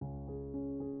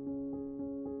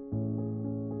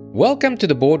Welcome to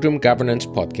the Boardroom Governance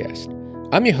Podcast.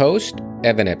 I'm your host,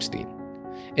 Evan Epstein.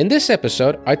 In this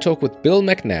episode, I talk with Bill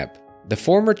McNabb, the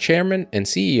former chairman and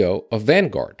CEO of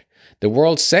Vanguard, the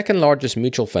world's second largest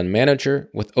mutual fund manager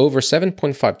with over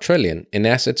 $7.5 trillion in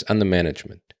assets under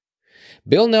management.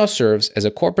 Bill now serves as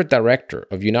a corporate director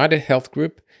of United Health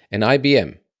Group and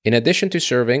IBM, in addition to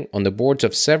serving on the boards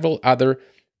of several other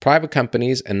private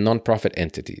companies and nonprofit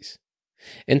entities.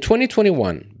 In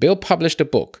 2021, Bill published a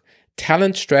book,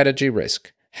 Talent Strategy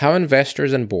Risk: How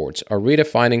Investors and Boards Are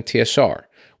Redefining TSR,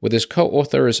 with his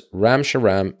co-authors Ram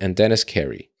Shriram and Dennis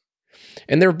Carey.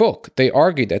 In their book, they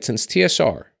argue that since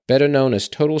TSR, better known as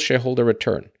Total Shareholder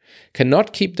Return,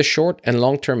 cannot keep the short and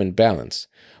long term in balance,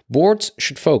 boards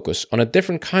should focus on a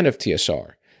different kind of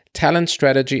TSR, talent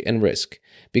strategy and risk,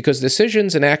 because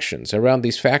decisions and actions around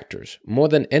these factors, more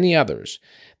than any others,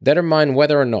 determine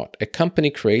whether or not a company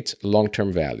creates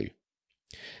long-term value.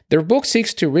 Their book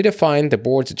seeks to redefine the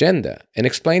board's agenda and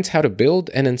explains how to build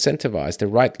and incentivize the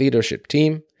right leadership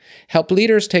team, help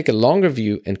leaders take a longer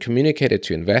view and communicate it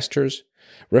to investors,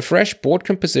 refresh board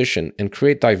composition and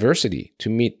create diversity to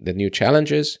meet the new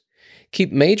challenges,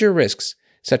 keep major risks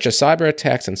such as cyber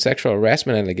attacks and sexual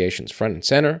harassment allegations front and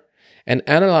center, and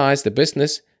analyze the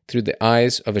business through the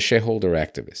eyes of a shareholder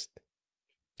activist.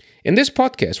 In this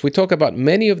podcast, we talk about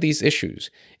many of these issues,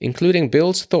 including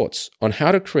Bill's thoughts on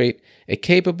how to create a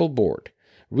capable board,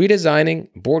 redesigning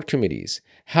board committees,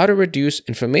 how to reduce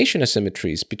information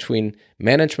asymmetries between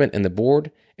management and the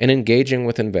board, and engaging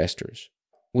with investors.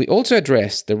 We also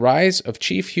address the rise of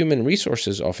chief human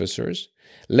resources officers,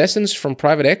 lessons from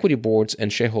private equity boards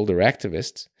and shareholder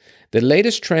activists, the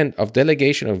latest trend of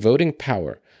delegation of voting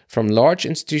power from large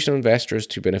institutional investors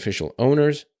to beneficial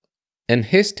owners, and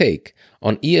his take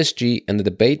on ESG and the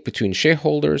debate between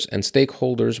shareholders and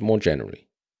stakeholders more generally.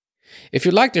 If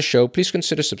you like the show, please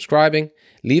consider subscribing,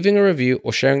 leaving a review,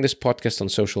 or sharing this podcast on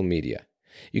social media.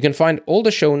 You can find all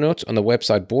the show notes on the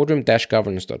website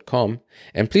boardroom-governance.com,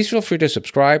 and please feel free to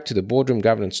subscribe to the Boardroom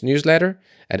Governance newsletter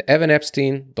at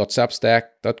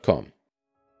evanepstein.substack.com.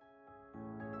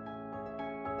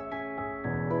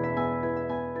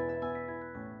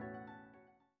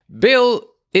 Bill,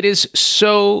 it is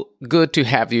so good to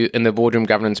have you in the Boardroom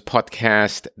Governance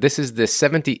Podcast. This is the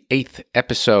 78th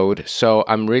episode, so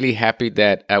I'm really happy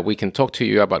that we can talk to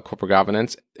you about corporate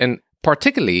governance, and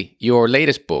particularly your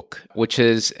latest book, which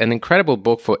is an incredible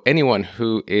book for anyone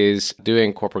who is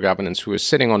doing corporate governance, who is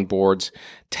sitting on boards,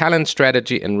 Talent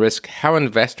Strategy and Risk: How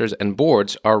Investors and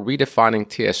Boards Are Redefining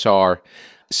TSR.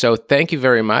 So thank you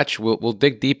very much. We'll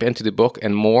dig deep into the book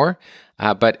and more,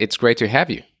 but it's great to have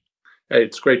you. Hey,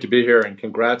 it's great to be here, and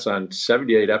congrats on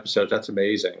 78 episodes. That's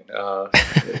amazing.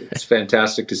 It's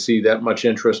fantastic to see that much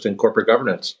interest in corporate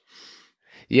governance.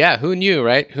 Yeah, who knew,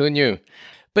 right? Who knew?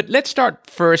 But let's start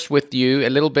first with you, a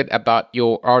little bit about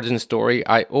your origin story.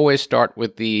 I always start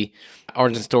with the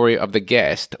origin story of the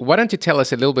guest. Why don't you tell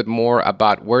us a little bit more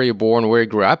about where you're born, where you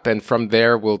grew up, and from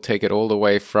there we'll take it all the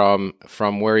way from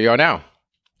where you are now.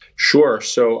 Sure.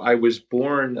 So I was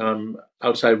born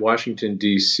outside Washington,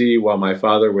 D.C., while my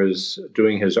father was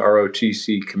doing his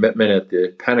ROTC commitment at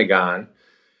the Pentagon.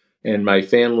 And my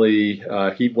family,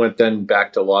 he went then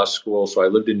back to law school. So I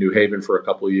lived in New Haven for a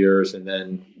couple of years. And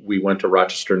then we went to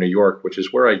Rochester, New York, which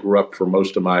is where I grew up for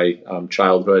most of my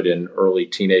childhood and early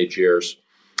teenage years.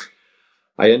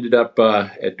 I ended up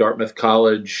at Dartmouth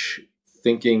College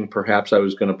thinking perhaps I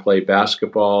was going to play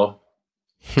basketball.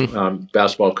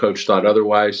 Basketball coach thought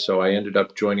otherwise, so I ended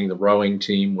up joining the rowing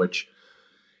team, which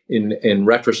in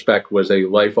retrospect was a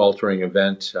life-altering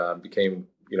event. Became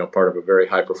part of a very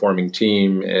high-performing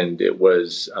team, and it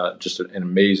was just an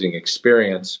amazing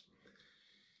experience.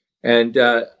 And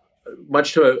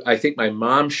much to I think my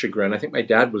mom's chagrin, I think my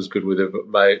dad was good with it,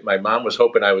 but my mom was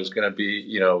hoping I was going to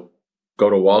be go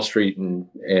to Wall Street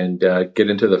and get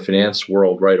into the finance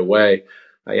world right away.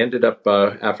 I ended up,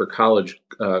 after college,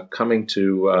 coming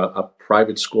to a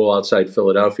private school outside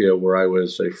Philadelphia where I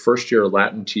was a first-year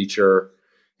Latin teacher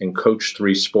and coached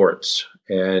 3 sports.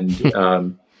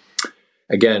 And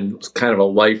again, it's kind of a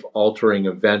life-altering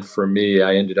event for me.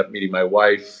 I ended up meeting my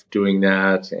wife doing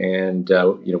that, and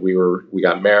we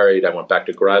got married. I went back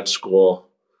to grad school,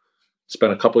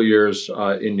 spent a couple of years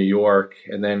in New York,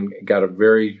 and then got a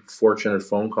very fortunate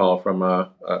phone call from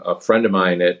a friend of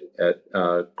mine at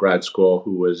grad school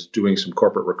who was doing some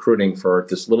corporate recruiting for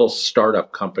this little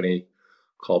startup company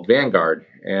called Vanguard.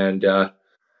 And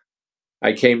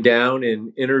I came down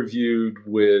and interviewed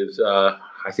with, I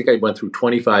think I went through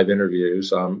 25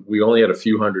 interviews. We only had a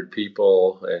few hundred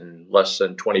people and less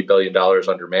than $20 billion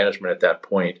under management at that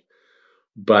point.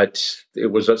 But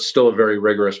it was still a very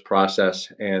rigorous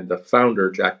process. And the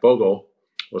founder, Jack Bogle,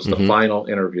 was the final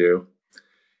interview.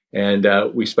 And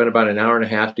we spent about an hour and a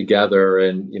half together.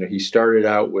 And, he started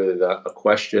out with a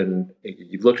question.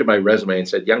 He looked at my resume and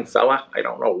said, "Young fella, I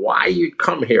don't know why you'd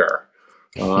come here.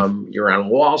 You're on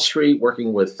Wall Street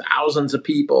working with thousands of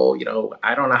people.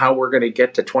 I don't know how we're going to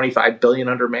get to 25 billion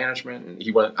under management." And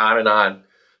he went on and on.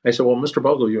 I said, "Well, Mr.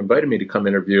 Bogle, you invited me to come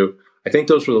interview." I think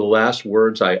those were the last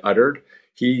words I uttered.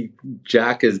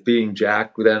 Jack, as being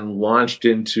Jack, then launched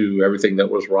into everything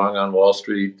that was wrong on Wall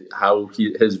Street, how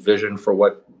his vision for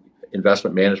what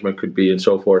investment management could be and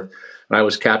so forth. And I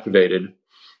was captivated.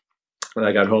 When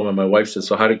I got home and my wife said,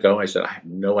 "So how'd it go?" I said, "I have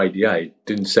no idea. I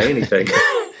didn't say anything."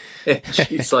 And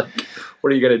she's like,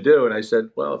 "What are you going to do?" And I said,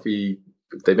 "Well, if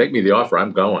they make me the offer,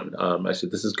 I'm going." I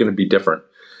said, "This is going to be different."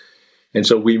 And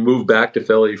so we moved back to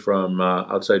Philly from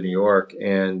outside New York,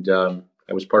 and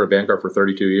I was part of Vanguard for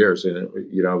 32 years. And,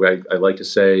 I like to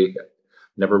say,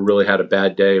 never really had a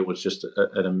bad day. It was just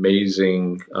an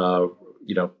amazing,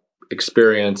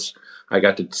 experience. I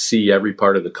got to see every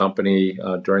part of the company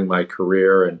during my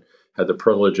career, and had the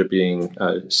privilege of being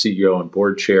CEO and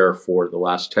board chair for the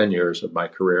last 10 years of my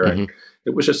career. Mm-hmm. And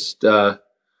it was just,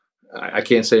 I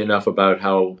can't say enough about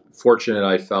how fortunate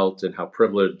I felt and how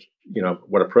privileged,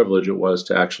 what a privilege it was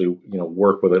to actually,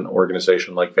 work with an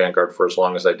organization like Vanguard for as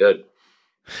long as I did.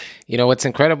 What's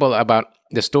incredible about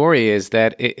the story is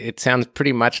that it sounds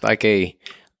pretty much like a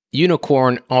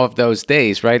unicorn of those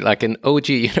days, right? Like an OG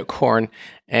unicorn.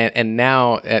 And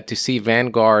now to see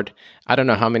Vanguard, I don't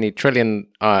know how many trillion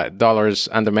dollars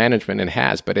under management it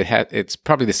has, but it's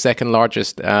probably the second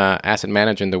largest asset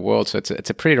manager in the world. So it's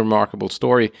a pretty remarkable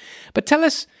story. But tell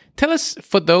us,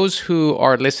 for those who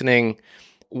are listening,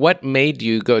 what made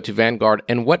you go to Vanguard,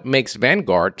 and what makes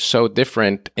Vanguard so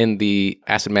different in the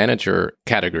asset manager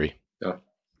category? Yeah.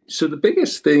 So the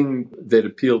biggest thing that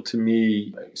appealed to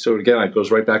me, so again, it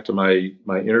goes right back to my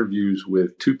interviews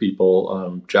with two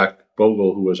people, Jack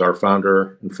Bogle, who was our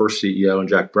founder and first CEO, and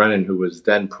Jack Brennan, who was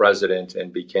then president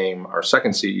and became our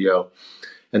second CEO.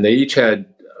 And they each had,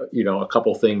 a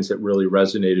couple things that really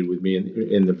resonated with me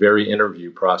in the very interview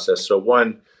process. So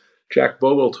one, Jack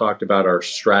Bogle talked about our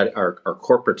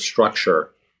corporate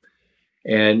structure.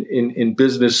 And in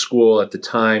business school at the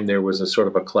time, there was a sort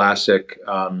of a classic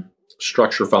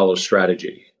structure follows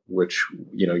strategy, which,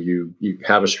 you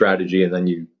have a strategy and then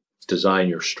you design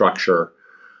your structure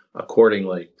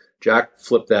accordingly. Jack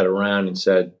flipped that around and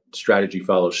said, strategy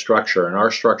follows structure. And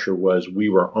our structure was, we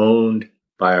were owned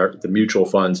by the mutual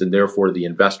funds, and therefore the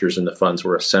investors in the funds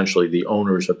were essentially the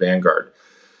owners of Vanguard.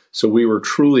 So we were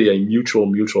truly a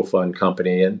mutual fund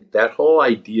company. And that whole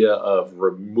idea of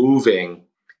removing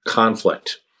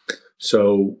conflict.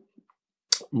 So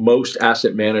most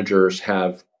asset managers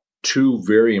have two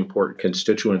very important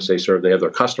constituents they serve. They have their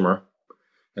customer,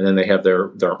 and then they have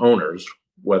their owners,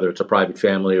 whether it's a private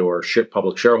family or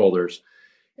public shareholders.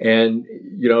 And,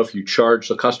 if you charge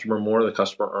the customer more, the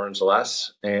customer earns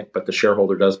less, but the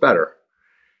shareholder does better.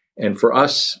 And for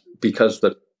us, because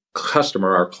the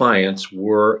customer, our clients,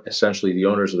 were essentially the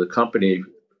owners of the company,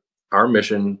 our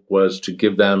mission was to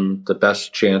give them the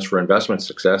best chance for investment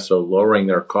success. So lowering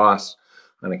their costs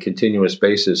on a continuous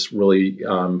basis really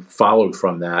followed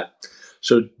from that.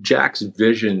 So Jack's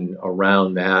vision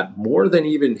around that, more than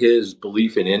even his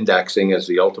belief in indexing as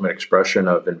the ultimate expression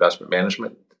of investment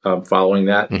management, following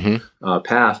that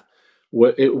path,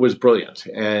 it was brilliant.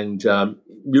 And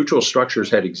mutual structures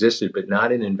had existed, but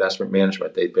not in investment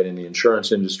management. They'd been in the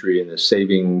insurance industry, in the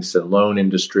savings and loan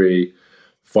industry,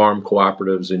 farm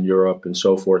cooperatives in Europe and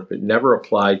so forth, but never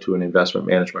applied to an investment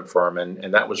management firm.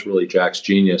 And that was really Jack's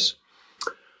genius.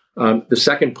 The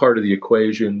second part of the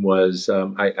equation was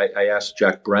I asked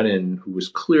Jack Brennan, who was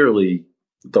clearly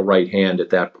the right hand at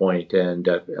that point. And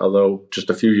although just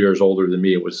a few years older than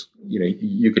me, it was,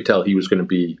 you could tell he was going to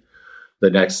be the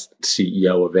next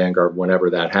CEO of Vanguard whenever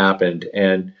that happened.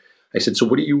 And I said, "So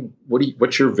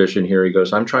what's your vision here?" He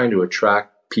goes, "I'm trying to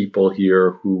attract people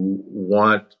here who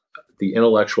want the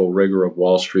intellectual rigor of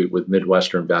Wall Street with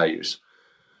Midwestern values."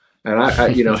 And I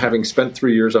having spent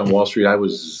 3 years on Wall Street, I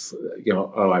was,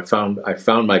 I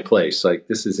found my place. Like,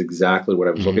 this is exactly what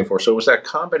I was looking for. So it was that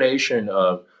combination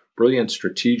of brilliant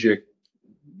strategic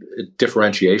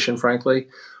differentiation, frankly,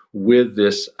 with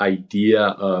this idea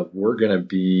of we're going to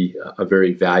be a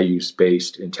very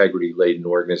values-based, integrity-laden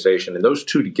organization. And those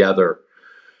two together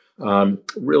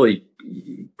really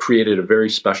created a very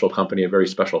special company, a very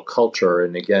special culture.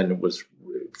 And again, it was,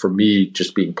 for me,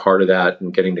 just being part of that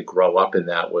and getting to grow up in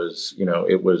that was,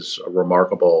 it was a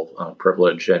remarkable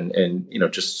privilege and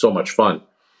just so much fun.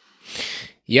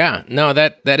 Yeah, no,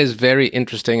 that is very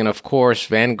interesting. And of course,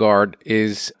 Vanguard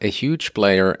is a huge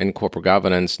player in corporate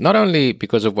governance, not only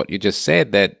because of what you just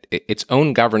said, that its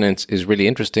own governance is really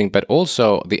interesting, but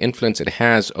also the influence it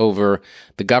has over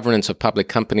the governance of public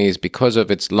companies because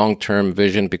of its long-term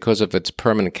vision, because of its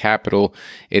permanent capital,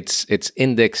 its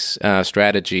index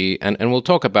strategy. And we'll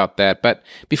talk about that. But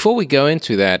before we go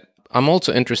into that, I'm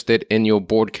also interested in your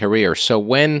board career. So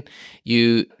when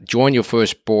you joined your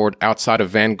first board outside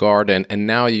of Vanguard, and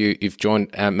now you've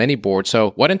joined many boards.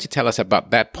 So why don't you tell us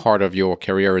about that part of your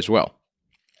career as well?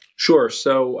 Sure.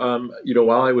 So,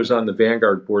 while I was on the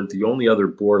Vanguard board, the only other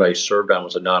board I served on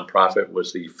was a nonprofit,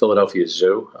 was the Philadelphia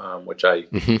Zoo, which I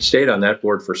stayed on that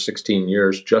board for 16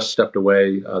 years, just stepped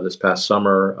away this past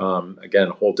summer. Again,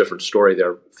 a whole different story.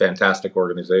 They're a fantastic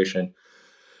organization.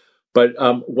 But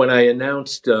when I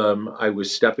announced I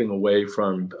was stepping away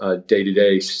from a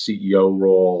day-to-day CEO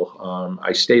role,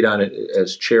 I stayed on it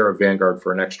as chair of Vanguard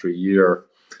for an extra year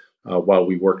while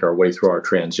we worked our way through our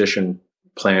transition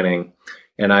planning.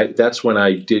 And that's when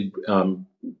I did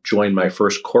join my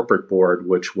first corporate board,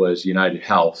 which was United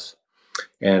Health.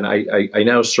 And I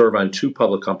now serve on two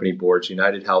public company boards,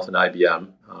 United Health and IBM,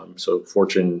 so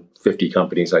Fortune 50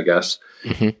 companies, I guess.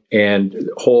 And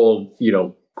whole,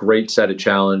 great set of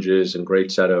challenges and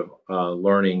great set of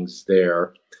learnings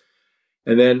there.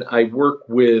 And then I work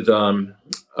with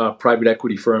a private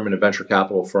equity firm and a venture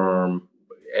capital firm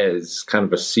as kind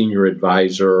of a senior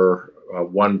advisor,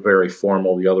 one very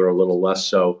formal, the other a little less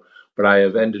so. But I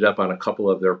have ended up on a couple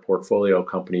of their portfolio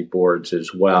company boards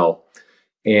as well.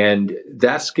 And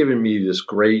that's given me this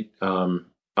great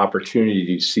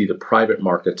opportunity to see the private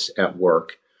markets at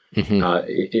work. And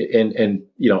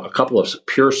a couple of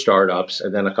pure startups,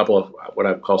 and then a couple of what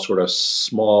I would call sort of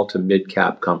small to mid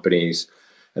cap companies,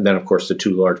 and then of course the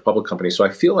two large public companies. So I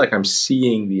feel like I'm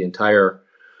seeing the entire,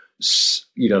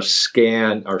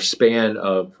 span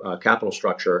of capital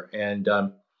structure. And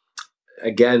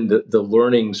again, the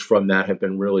learnings from that have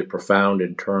been really profound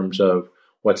in terms of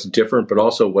what's different, but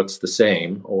also what's the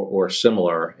same or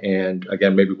similar. And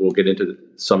again, maybe we'll get into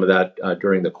some of that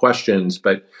during the questions,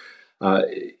 but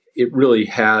it really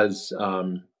has,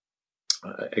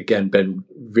 again, been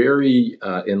very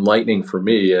enlightening for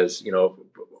me as,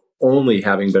 only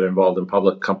having been involved in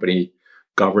public company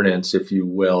governance, if you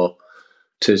will,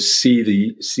 to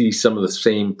see some of the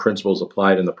same principles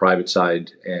applied in the private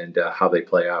side and how they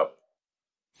play out.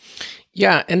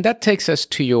 Yeah, and that takes us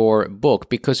to your book,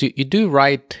 because you do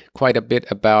write quite a bit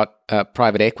about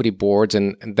private equity boards,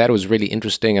 and that was really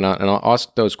interesting, and I'll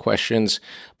ask those questions.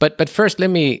 But first, let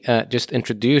me just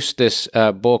introduce this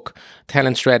book,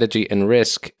 Talent Strategy and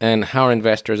Risk, and How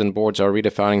Investors and Boards Are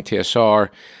Redefining TSR,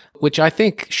 which I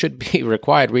think should be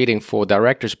required reading for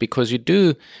directors, because you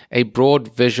do a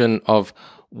broad vision of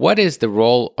what is the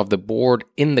role of the board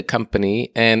in the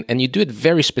company, and you do it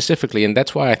very specifically, and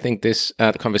that's why I think this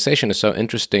conversation is so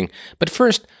interesting. But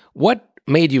first, what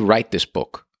made you write this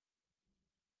book?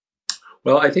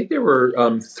 Well, I think there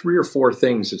were three or four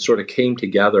things that sort of came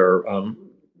together,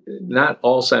 not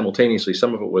all simultaneously.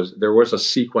 Some of it there was a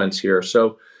sequence here.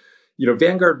 So,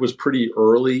 Vanguard was pretty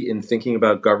early in thinking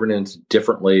about governance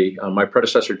differently. My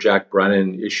predecessor, Jack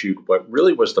Brennan, issued what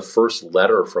really was the first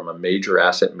letter from a major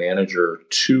asset manager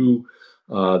to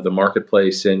the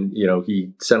marketplace. And,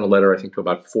 he sent a letter, I think, to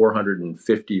about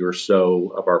 450 or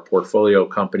so of our portfolio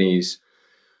companies,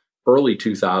 early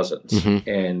 2000s.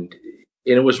 And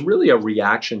it was really a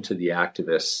reaction to the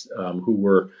activists who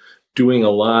were doing a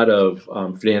lot of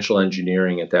financial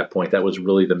engineering at that point. That was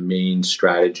really the main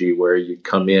strategy, where you'd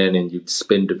come in and you'd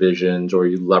spin divisions or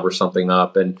you'd lever something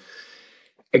up. And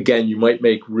again, you might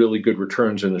make really good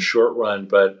returns in the short run,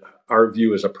 but our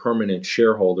view as a permanent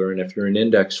shareholder, and if you're an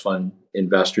index fund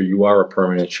investor, you are a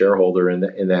permanent shareholder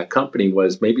in that company,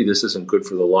 was maybe this isn't good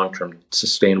for the long-term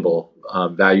sustainable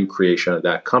value creation of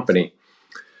that company.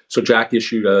 So Jack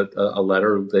issued a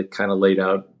letter that kind of laid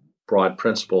out broad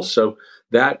principles. So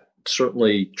that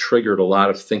certainly triggered a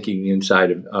lot of thinking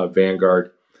inside of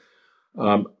Vanguard.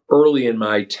 Early in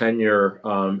my tenure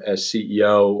as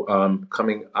CEO,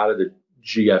 coming out of the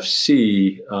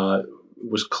GFC,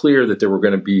 it was clear that there were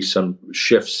going to be some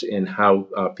shifts in how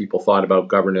people thought about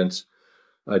governance.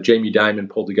 Jamie Dimon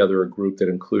pulled together a group that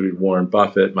included Warren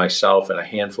Buffett, myself, and a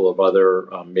handful of other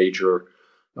major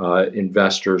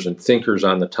investors and thinkers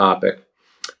on the topic.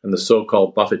 And the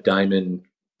so-called Buffett-Dimon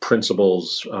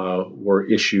principles were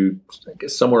issued, I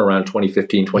guess, somewhere around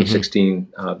 2015,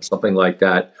 2016, something like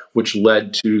that, which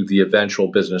led to the eventual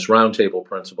Business Roundtable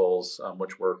principles,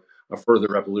 which were a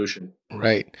further evolution.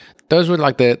 Right. Those were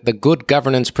like the good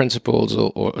governance principles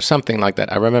or something like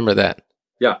that. I remember that.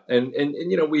 Yeah, and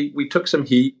we took some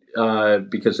heat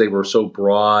because they were so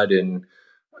broad and,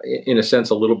 in a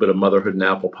sense, a little bit of motherhood and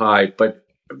apple pie. But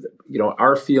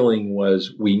our feeling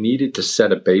was we needed to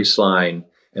set a baseline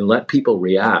and let people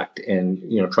react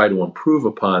and try to improve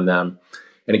upon them.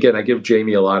 And again, I give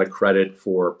Jamie a lot of credit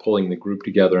for pulling the group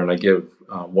together, and I give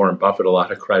Warren Buffett a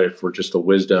lot of credit for just the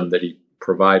wisdom that he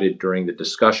provided during the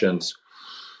discussions.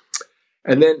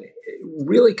 And then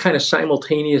really kind of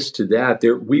simultaneous to that,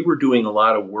 we were doing a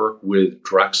lot of work with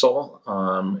Drexel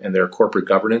and their corporate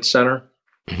governance center.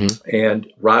 Mm-hmm. And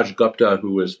Raj Gupta,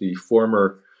 who was the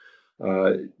former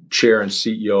chair and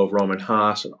CEO of Rohm and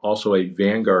Haas, and also a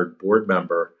Vanguard board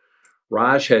member,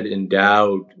 Raj had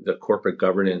endowed the corporate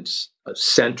governance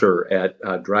center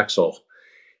at Drexel.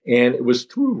 And it was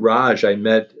through Raj I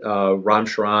met Ram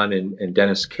Charan and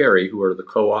Dennis Carey, who are the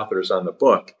co-authors on the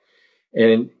book.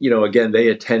 And, again, they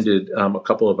attended a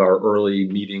couple of our early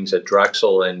meetings at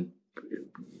Drexel. And,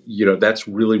 that's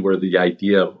really where the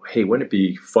idea of, hey, wouldn't it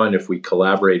be fun if we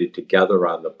collaborated together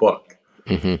on the book?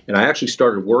 Mm-hmm. And I actually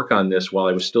started work on this while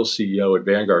I was still CEO at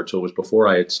Vanguard. So it was before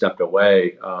I had stepped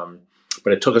away.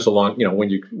 But it took us a long, when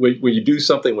you do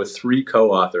something with three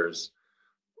co-authors,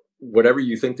 whatever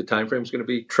you think the time frame is going to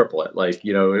be, triple it.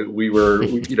 We were,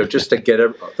 just to get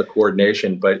the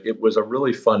coordination. But it was a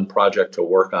really fun project to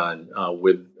work on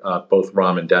with both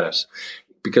Ram and Dennis,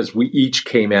 because we each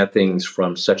came at things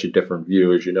from such a different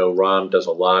view. As you know, Ram does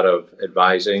a lot of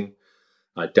advising.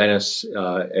 Dennis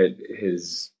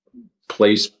has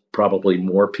placed probably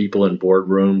more people in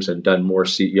boardrooms and done more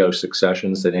CEO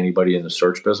successions than anybody in the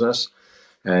search business.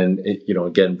 And,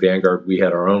 again, Vanguard, we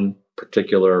had our own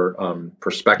particular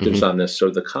perspectives on this. So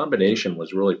the combination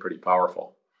was really pretty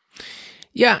powerful.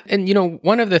 Yeah. And,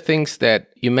 one of the things that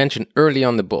you mentioned early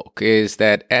on the book is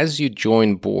that as you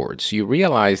joined boards, you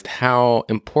realized how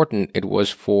important it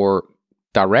was for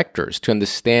directors to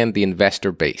understand the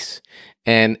investor base.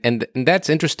 And that's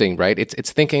interesting, right?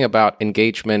 It's thinking about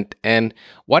engagement. And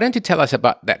why don't you tell us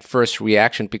about that first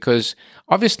reaction? Because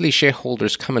obviously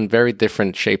shareholders come in very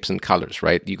different shapes and colors,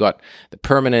 right? You got the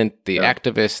permanent, the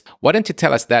activist. Why don't you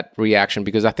tell us that reaction?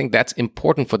 Because I think that's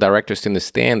important for directors to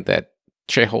understand that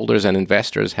shareholders and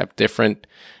investors have different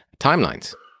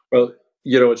timelines. Well,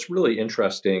 it's really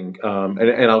interesting.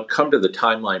 And I'll come to the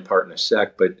timeline part in a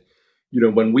sec, but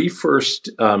when we first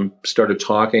started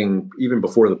talking, even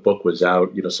before the book was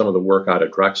out, some of the work out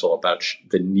at Drexel about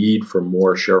the need for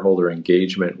more shareholder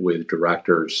engagement with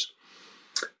directors,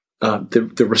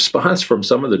 the response from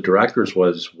some of the directors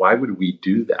was, why would we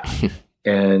do that?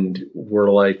 And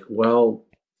we're like, well,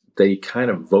 they kind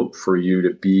of vote for you to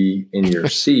be in your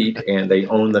seat and they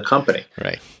own the company.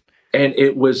 Right. And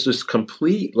it was this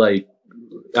complete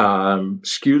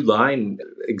skewed line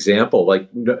example,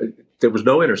 there was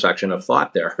no intersection of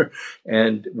thought there.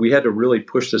 And we had to really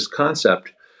push this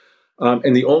concept.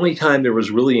 And the only time there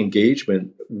was really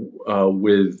engagement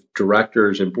with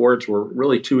directors and boards were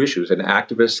really two issues: an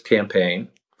activist campaign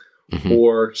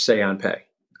or say on pay.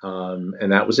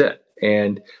 And that was it.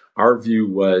 And our view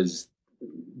was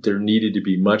there needed to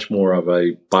be much more of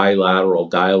a bilateral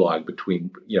dialogue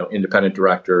between, independent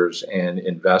directors and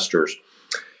investors.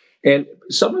 And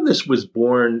some of this was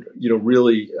born,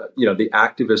 really, the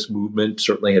activist movement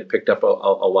certainly had picked up a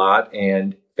lot.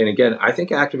 And again, I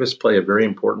think activists play a very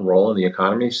important role in the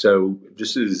economy. So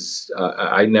this is,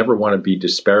 I never want to be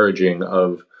disparaging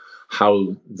of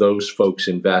how those folks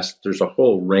invest. There's a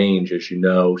whole range, as you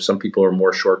know. Some people are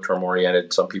more short-term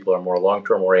oriented. Some people are more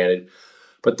long-term oriented.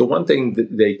 But the one thing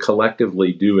that they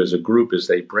collectively do as a group is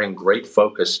they bring great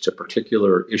focus to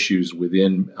particular issues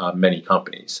within many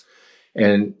companies.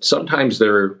 And sometimes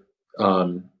their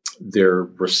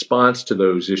response to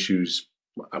those issues,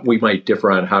 we might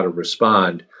differ on how to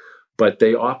respond, but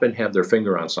they often have their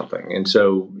finger on something. And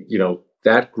so,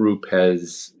 that group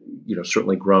has,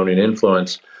 certainly grown in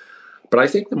influence. But I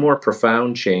think the more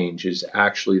profound change is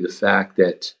actually the fact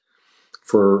that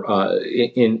for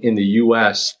in the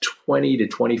U.S., 20 to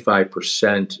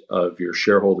 25% of your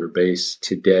shareholder base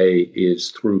today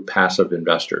is through passive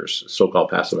investors, so-called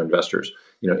passive investors.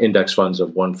 Index funds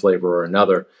of one flavor or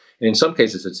another. And in some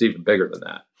cases, it's even bigger than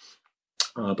that.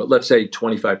 But let's say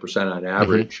 25% on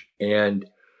average. And,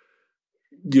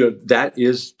 that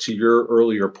is, to your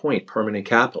earlier point, permanent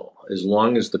capital. As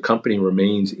long as the company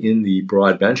remains in the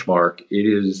broad benchmark,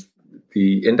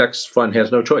 the index fund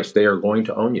has no choice. They are going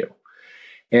to own you.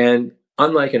 And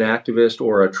unlike an activist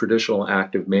or a traditional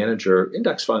active manager,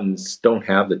 index funds don't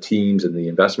have the teams and the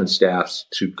investment staffs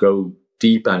to go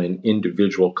deep on an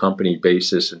individual company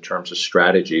basis in terms of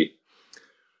strategy.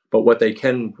 But what they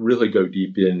can really go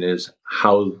deep in is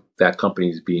how that company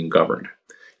is being governed.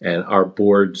 and our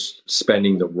boards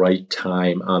spending the right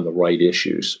time on the right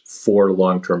issues for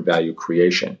long-term value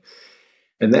creation.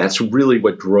 And that's really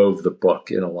what drove the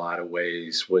book in a lot of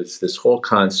ways, was this whole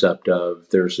concept of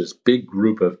there's this big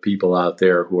group of people out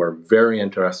there who are very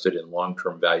interested in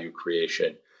long-term value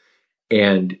creation.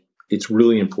 And it's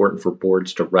really important for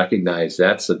boards to recognize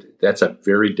that's a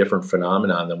very different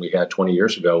phenomenon than we had 20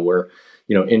 years ago, where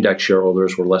index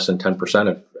shareholders were less than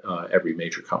 10% of every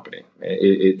major company.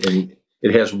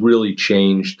 It has really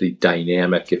changed the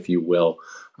dynamic, if you will,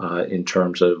 in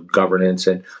terms of governance.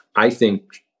 And I think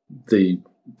the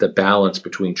balance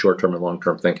between short-term and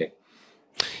long-term thinking.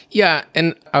 Yeah,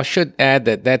 and I should add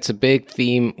that that's a big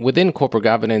theme within corporate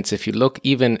governance. If you look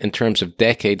even in terms of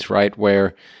decades, right,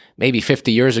 where maybe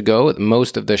 50 years ago,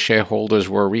 most of the shareholders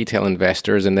were retail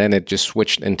investors, and then it just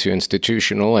switched into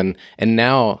institutional. And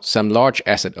now some large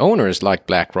asset owners like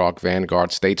BlackRock,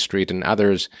 Vanguard, State Street, and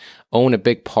others own a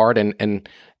big part. And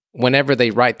whenever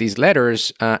they write these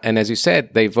letters, and as you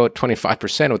said, they vote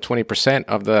 25% or 20%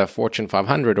 of the Fortune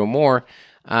 500 or more,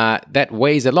 that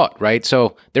weighs a lot, right?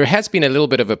 So there has been a little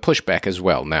bit of a pushback as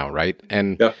well now, right?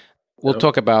 And we'll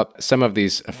talk about some of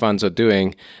these funds are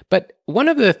doing. But one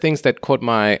of the things that caught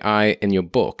my eye in your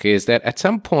book is that at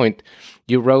some point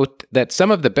you wrote that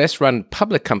some of the best run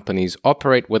public companies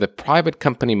operate with a private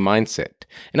company mindset.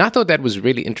 And I thought that was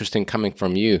really interesting coming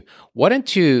from you. Why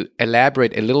don't you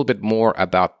elaborate a little bit more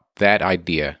about that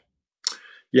idea?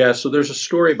 Yeah, so there's a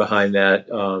story behind that,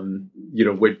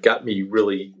 what got me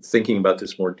really thinking about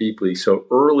this more deeply. So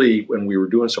early when we were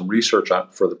doing some research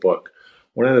for the book,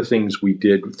 one of the things we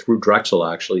did through Drexel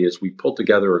actually is we pulled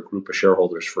together a group of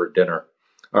shareholders for a dinner,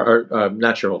 or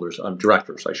not shareholders,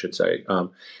 directors, I should say.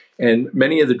 And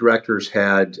many of the directors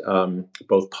had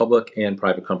both public and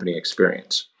private company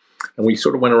experience. And we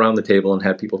sort of went around the table and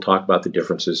had people talk about the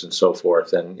differences and so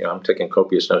forth. And I'm taking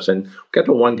copious notes. And we got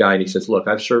to one guy and he says, look,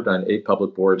 I've served on 8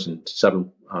 public boards and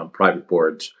 7 private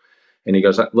boards. And he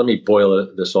goes, let me boil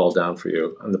this all down for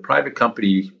you. On the private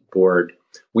company board,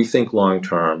 we think long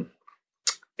term.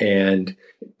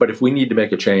 But if we need to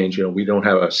make a change, we don't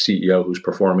have a CEO who's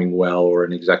performing well or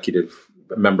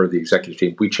a member of the executive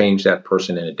team. We change that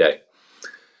person in a day.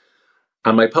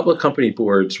 On my public company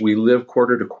boards, we live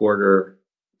quarter to quarter.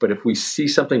 But if we see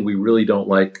something we really don't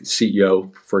like,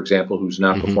 CEO, for example, who's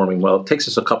not performing well, it takes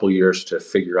us a couple of years to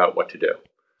figure out what to do.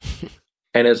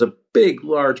 And as a big,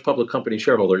 large public company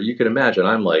shareholder, you can imagine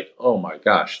I'm like, oh my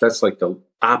gosh, that's like the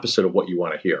opposite of what you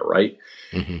want to hear, right?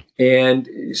 Mm-hmm. And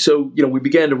so, we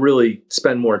began to really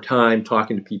spend more time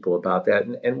talking to people about that.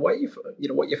 And what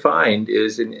you find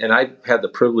is, and I've had the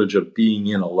privilege of being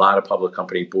in a lot of public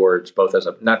company boards, both as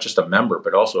not just a member,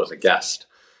 but also as a guest.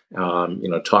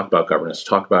 Talk about governance,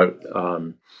 talk about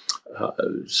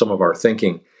some of our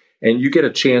thinking. And you get a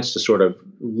chance to sort of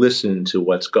listen to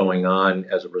what's going on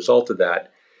as a result of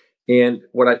that. And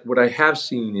what I have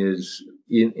seen is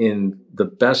in the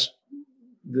best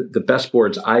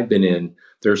boards I've been in,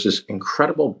 there's this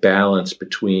incredible balance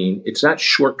between, it's not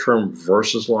short-term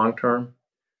versus long-term.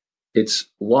 It's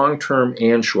long-term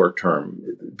and short-term,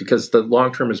 because the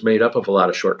long-term is made up of a lot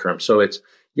of short-term. So it's,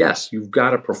 yes, you've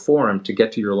got to perform to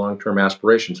get to your long-term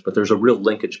aspirations, but there's a real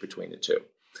linkage between the two.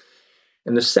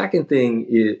 And the second thing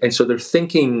is, and so they're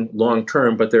thinking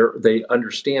long-term, but they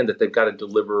understand that they've got to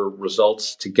deliver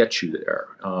results to get you there.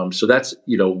 So that's,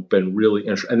 been really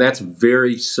interesting. And that's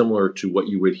very similar to what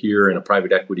you would hear in a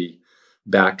private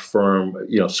equity-backed firm,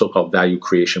 so-called value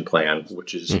creation plan,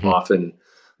 which is often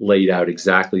laid out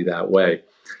exactly that way.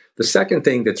 The second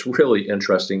thing that's really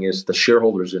interesting is the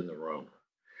shareholders in the room.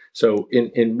 So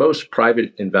in most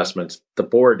private investments, the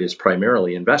board is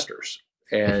primarily investors.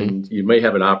 And you may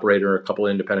have an operator, a couple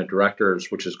of independent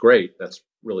directors, which is great. That's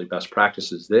really best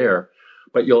practices there.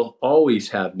 But you'll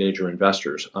always have major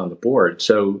investors on the board.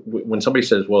 So when somebody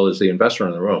says, well, is the investor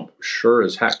in the room? Sure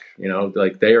as heck,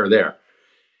 like they are there.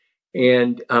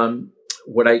 And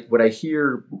what I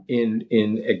hear in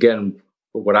again,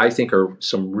 what I think are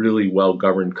some really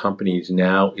well-governed companies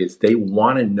now is they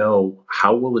want to know,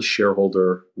 how will the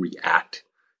shareholder react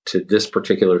to this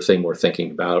particular thing we're thinking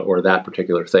about, or that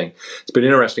particular thing. It's been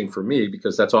interesting for me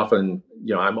because that's often,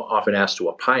 I'm often asked to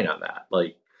opine on that.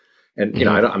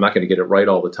 I'm not going to get it right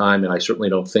all the time. And I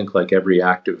certainly don't think like every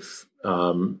active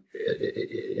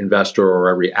investor or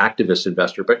every activist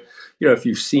investor, but, if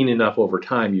you've seen enough over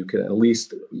time, you can at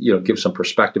least, give some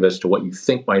perspective as to what you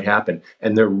think might happen.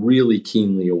 And they're really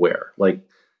keenly aware.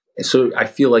 So I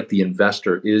feel like the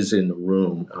investor is in the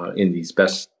room in these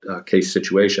best case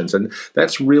situations. And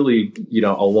that's really,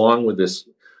 along with this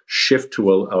shift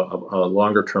to a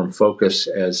longer term focus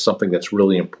as something that's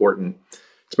really important.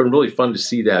 it's been really fun to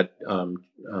see that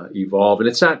evolve. And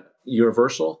it's not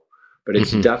universal, but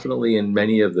it's definitely in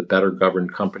many of the better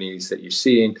governed companies that you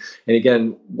see. And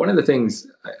again, one of the things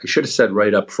I should have said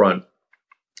right up front,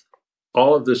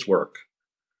 all of this work,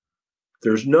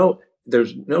 there's no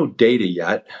data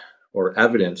yet or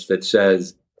evidence that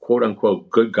says, quote unquote,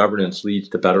 good governance leads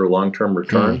to better long-term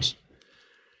returns.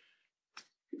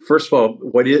 First of all,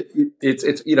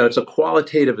 it's a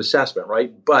qualitative assessment,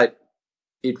 right? But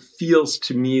it feels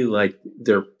to me like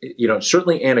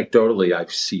certainly anecdotally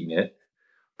I've seen it,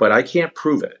 but I can't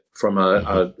prove it from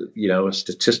a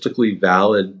statistically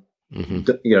valid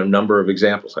number of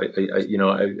examples.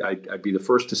 I'd be the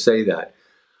first to say that.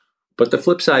 But the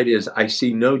flip side is I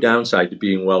see no downside to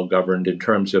being well governed in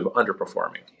terms of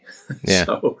underperforming. Yeah.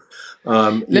 So,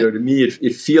 to me,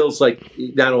 it feels like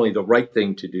not only the right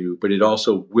thing to do, but it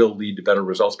also will lead to better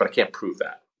results. But I can't prove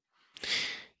that.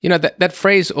 That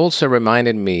phrase also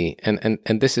reminded me, and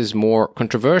this is more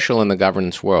controversial in the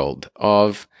governance world,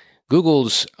 of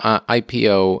Google's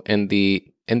IPO. In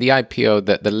the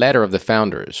IPO, the letter of the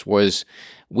founders was,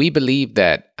 we believe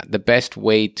that the best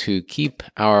way to keep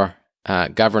our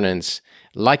governance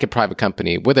like a private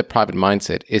company with a private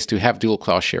mindset is to have dual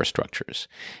class share structures.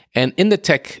 And in the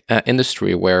tech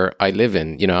industry where I live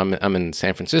in, I'm in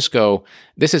San Francisco,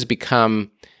 this has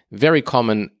become very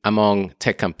common among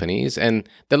tech companies, and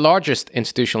the largest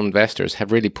institutional investors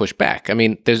have really pushed back. I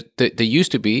mean, there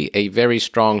used to be a very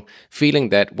strong feeling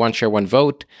that one share, one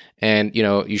vote, and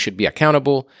you should be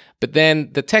accountable. But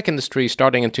then the tech industry,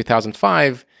 starting in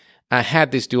 2005,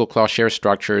 had these dual class share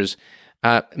structures.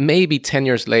 Maybe 10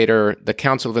 years later, the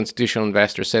Council of Institutional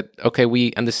Investors said, okay,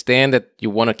 we understand that you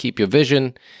want to keep your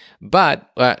vision,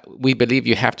 but we believe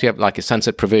you have to have like a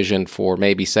sunset provision for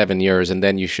maybe 7 years, and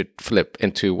then you should flip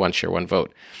into one share, one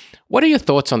vote. What are your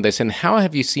thoughts on this, and how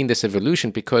have you seen this evolution?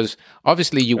 Because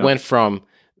obviously you went from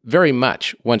very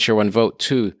much one share, one vote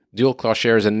to dual class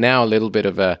shares, and now a little bit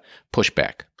of a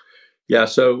pushback. Yeah,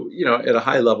 so, at a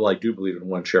high level, I do believe in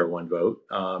one share, one vote.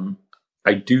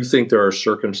 I do think there are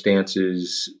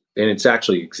circumstances, and it's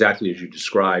actually exactly as you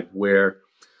described, where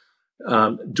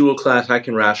dual class, I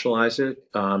can rationalize it,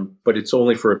 but it's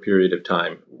only for a period of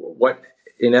time. What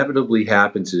inevitably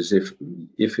happens is if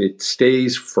it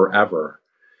stays forever,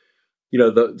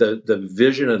 the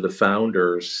vision of the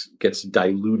founders gets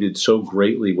diluted so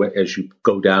greatly as you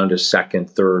go down to second,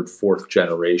 third, fourth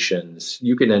generations.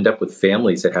 You can end up with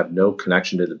families that have no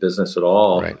connection to the business at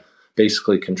all. Right.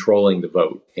 Basically controlling the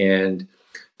vote. And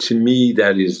to me,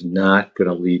 that is not going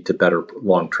to lead to better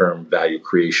long-term value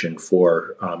creation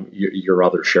for your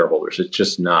other shareholders. It's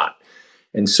just not.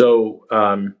 And so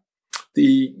what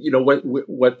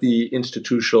the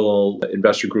institutional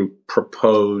investor group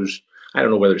proposed, I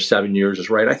don't know whether 7 years is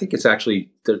right. I think it's actually,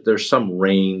 there's some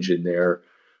range in there,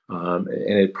 and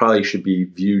it probably should be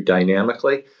viewed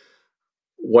dynamically.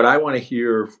 What I want to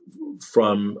hear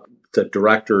from the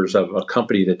directors of a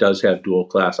company that does have dual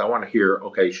class, I want to hear,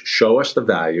 okay, show us the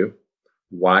value,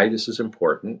 why this is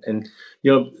important. And,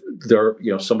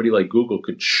 somebody like Google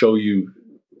could show you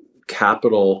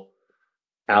capital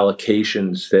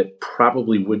allocations that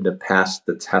probably wouldn't have passed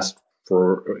the test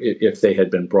for if they had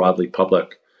been broadly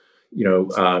public.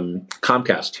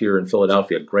 Comcast here in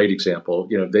Philadelphia, great example.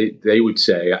 They would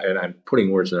say, and I'm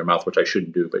putting words in their mouth, which I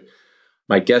shouldn't do, but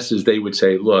my guess is they would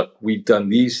say, look, we've done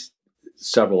these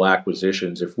several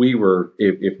acquisitions. If we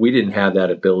didn't have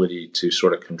that ability to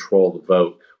sort of control the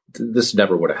vote, this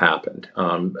never would have happened.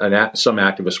 And some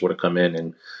activists would have come in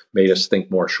and made us think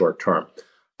more short term.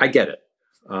 I get it.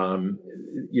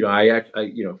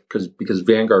 Because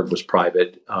Vanguard was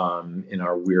private in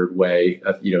our weird way.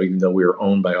 Even though we were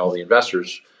owned by all the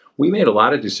investors, we made a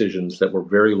lot of decisions that were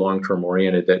very long term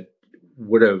oriented. That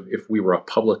would have, if we were a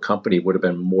public company, would have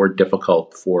been more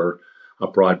difficult for a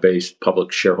broad-based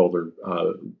public shareholder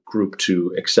group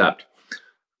to accept.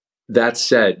 That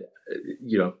said,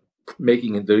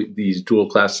 making these dual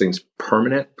class things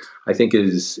permanent, I think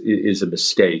is a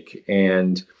mistake.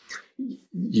 And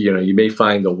you may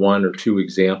find the one or two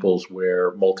examples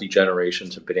where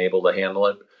multi-generations have been able to handle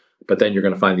it, but then you're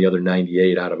going to find the other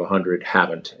 98 out of 100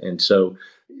 haven't. And so,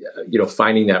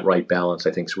 finding that right balance,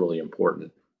 I think, is really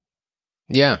important.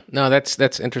 Yeah, no,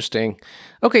 that's interesting.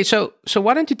 Okay, so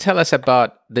why don't you tell us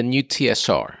about the new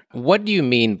TSR? What do you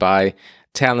mean by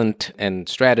talent and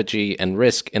strategy and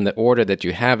risk in the order that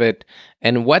you have it?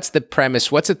 And what's the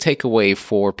premise? What's the takeaway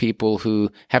for people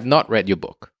who have not read your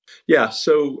book? Yeah,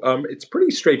 so it's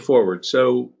pretty straightforward.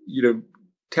 So,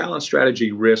 talent,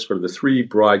 strategy, risk are the three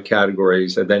broad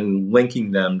categories, and then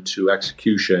linking them to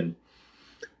execution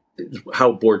is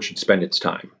how a board should spend its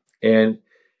time. And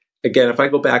again, if I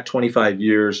go back 25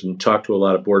 years and talk to a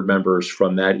lot of board members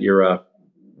from that era,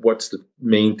 what's the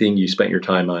main thing you spent your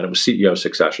time on? It was CEO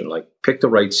succession. Like, pick the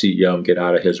right CEO and get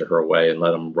out of his or her way and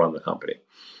let them run the company.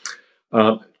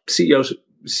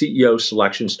 CEO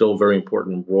selection is still a very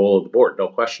important role of the board, no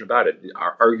question about it.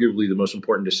 Arguably the most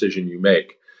important decision you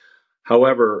make.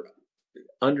 However,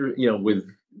 with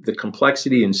the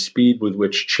complexity and speed with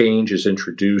which change is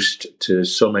introduced to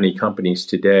so many companies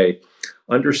today,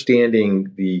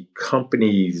 understanding the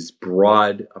company's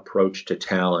broad approach to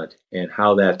talent and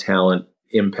how that talent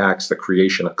impacts the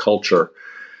creation of culture,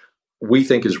 we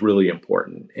think is really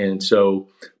important. And so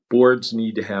boards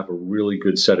need to have a really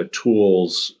good set of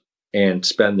tools and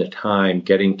spend the time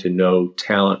getting to know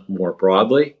talent more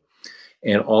broadly,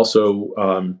 and also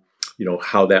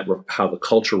how the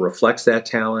culture reflects that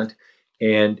talent.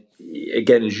 And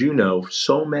again, as you know,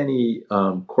 so many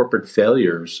corporate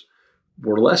failures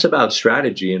were less about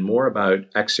strategy and more about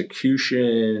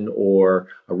execution or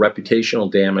a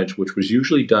reputational damage, which was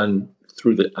usually done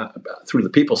through the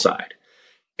people side.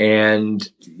 And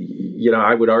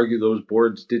I would argue those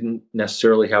boards didn't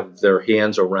necessarily have their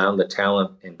hands around the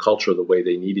talent and culture the way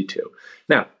they needed to.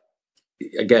 Now,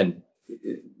 again,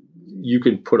 you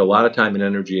can put a lot of time and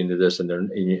energy into this,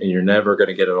 and you're never going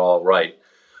to get it all right.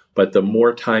 But the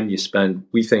more time you spend,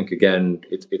 we think, again,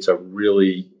 it's a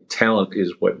really, talent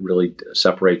is what really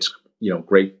separates,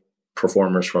 great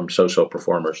performers from so-so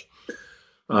performers.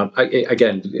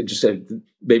 Just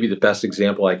maybe the best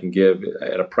example I can give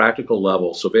at a practical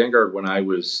level. So Vanguard, when I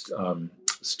was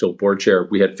still board chair,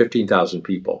 we had 15,000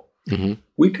 people. Mm-hmm.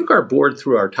 We took our board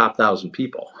through our top 1,000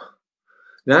 people.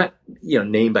 Not,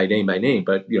 name by name,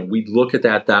 but, we'd look at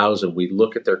that 1,000, we'd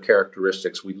look at their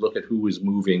characteristics, we'd look at who was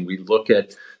moving, we'd look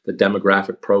at the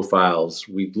demographic profiles.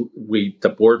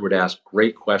 The board would ask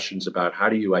great questions about how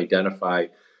do you identify,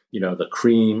 the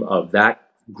cream of that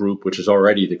group, which is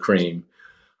already the cream.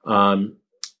 And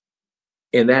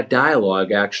that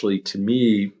dialogue actually, to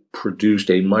me,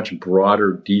 produced a much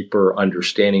broader, deeper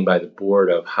understanding by the board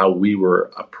of how we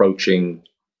were approaching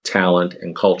talent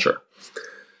and culture.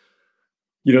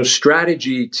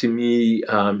 Strategy to me,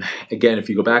 again, if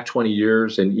you go back 20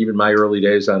 years and even my early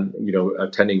days on,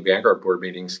 attending Vanguard board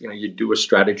meetings, you'd do a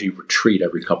strategy retreat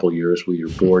every couple of years with your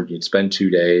board. You'd spend 2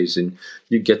 days and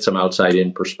you'd get some outside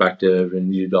in perspective,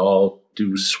 and you'd all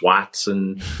do SWOTs,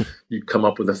 and you'd come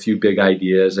up with a few big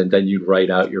ideas, and then you'd write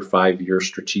out your 5-year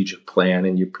strategic plan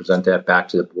and you'd present that back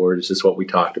to the board. Is this what we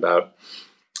talked about?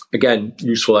 Again,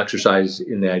 useful exercise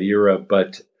in that era,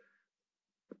 but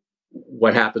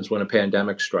what happens when a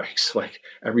pandemic strikes? Like,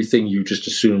 everything you just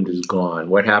assumed is gone.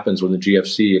 What happens when the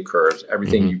GFC occurs?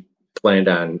 Everything you planned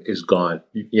on is gone.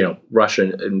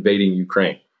 Russia invading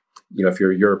Ukraine. If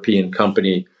you're a European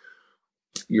company,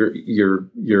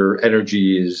 your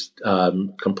energy is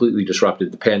completely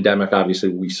disrupted. The pandemic, obviously,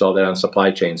 we saw that on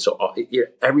supply chain. So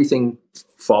everything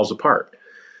falls apart.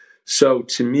 So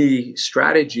to me,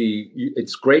 strategy,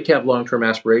 it's great to have long-term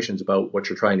aspirations about what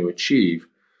you're trying to achieve,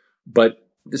 but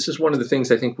this is one of the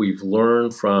things I think we've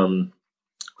learned from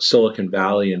Silicon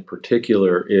Valley in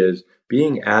particular, is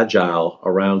being agile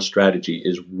around strategy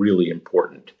is really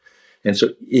important. And so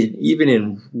even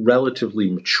in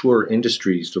relatively mature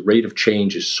industries, the rate of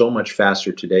change is so much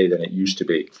faster today than it used to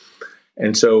be.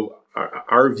 And so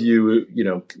our view,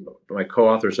 my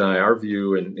co-authors and I, our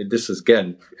view, and this is,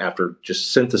 again, after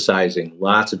just synthesizing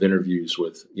lots of interviews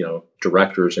with,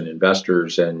 directors and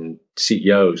investors and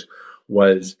CEOs,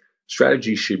 was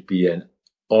strategy should be an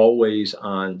always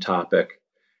on topic.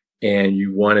 And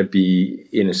you want to be,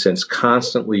 in a sense,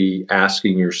 constantly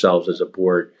asking yourselves as a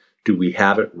board, do we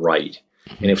have it right?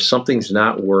 And if something's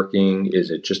not working,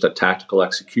 is it just a tactical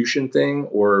execution thing?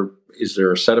 Or is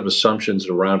there a set of assumptions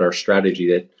around our strategy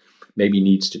that maybe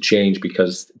needs to change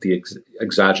because the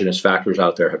exogenous factors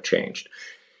out there have changed?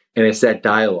 And it's that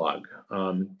dialogue.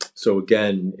 So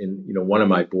again, in one of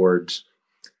my boards,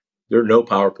 there are no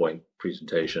PowerPoint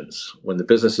presentations. When the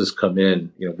businesses come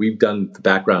in, we've done the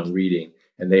background reading,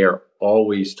 and they are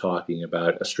always talking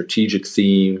about a strategic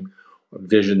theme, a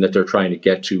vision that they're trying to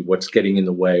get to, what's getting in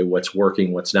the way, what's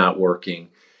working, what's not working.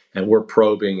 And we're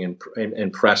probing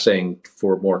and pressing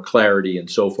for more clarity and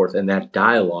so forth. And that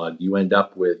dialogue, you end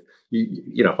up with,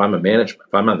 if I'm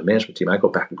on the management team, I go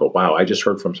back and go, wow, I just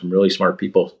heard from some really smart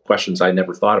people questions I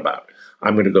never thought about.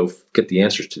 I'm going to go get the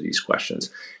answers to these questions.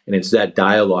 And it's that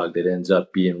dialogue that ends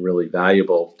up being really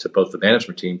valuable to both the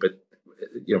management team, but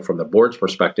from the board's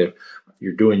perspective,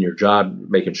 you're doing your job,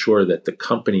 making sure that the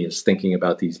company is thinking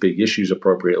about these big issues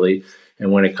appropriately.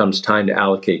 And when it comes time to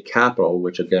allocate capital,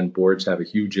 which again, boards have a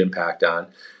huge impact on,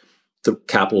 the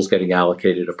capital is getting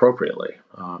allocated appropriately.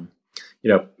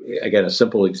 Again, a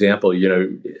simple example,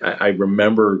 I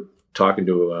remember talking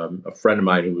to a friend of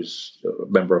mine who was a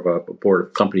member of a board of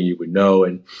a company you would know,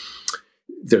 and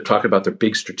they're talking about their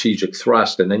big strategic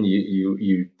thrust. And then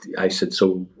I said,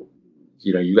 so,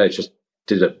 you guys just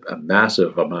did a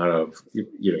massive amount of,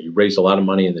 you raised a lot of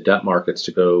money in the debt markets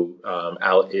to go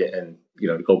out and,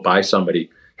 to go buy somebody. It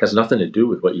has nothing to do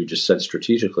with what you just said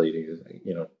strategically.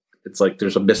 It's like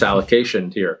there's a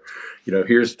misallocation here.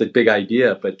 Here's the big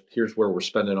idea, but here's where we're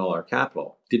spending all our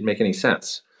capital. Didn't make any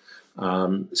sense.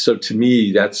 So to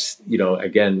me, that's,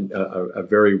 again, a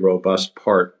very robust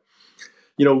part.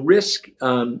 Risk,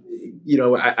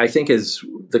 I think is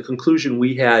the conclusion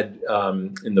we had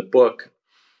in the book.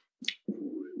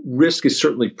 Risk is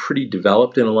certainly pretty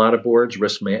developed in a lot of boards,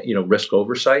 risk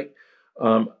oversight.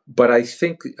 But I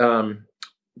think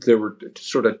there were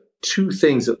sort of two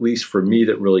things, at least for me,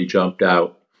 that really jumped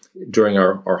out during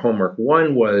our homework.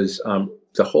 One was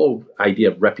the whole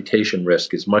idea of reputation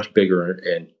risk is much bigger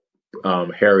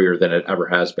and hairier than it ever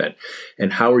has been.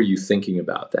 And how are you thinking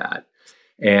about that?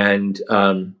 And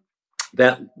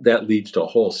that leads to a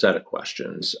whole set of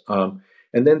questions. And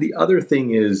then the other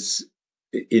thing is,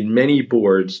 in many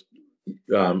boards,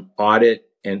 audit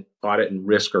and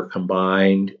risk are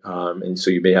combined. And so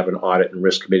you may have an audit and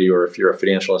risk committee, or if you're a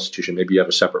financial institution, maybe you have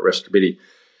a separate risk committee.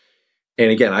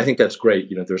 And again, I think that's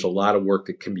great. There's a lot of work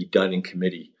that can be done in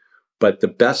committee, but the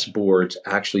best boards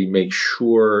actually make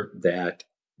sure that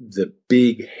the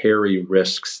big, hairy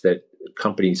risks that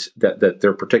companies, that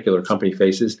their particular company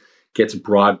faces, gets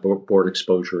broad board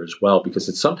exposure as well,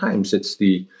 because sometimes it's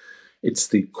the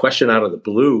question out of the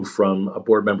blue from a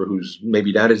board member who's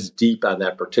maybe not as deep on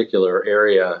that particular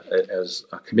area as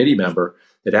a committee member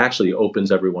that actually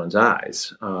opens everyone's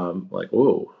eyes. Like,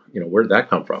 oh, where did that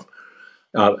come from?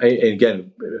 And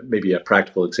again, maybe a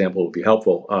practical example would be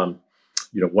helpful.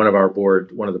 One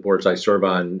of the boards I serve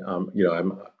on,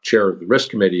 I'm chair of the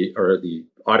risk committee, or the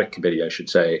audit committee, I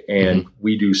should say, and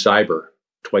we do cyber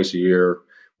twice a year.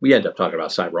 We end up talking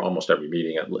about cyber almost every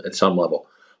meeting at some level.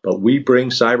 But we bring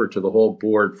cyber to the whole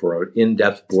board for an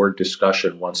in-depth board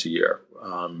discussion once a year,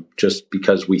 just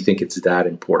because we think it's that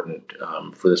important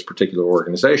for this particular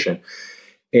organization.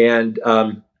 And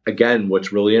again,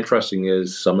 what's really interesting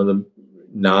is some of the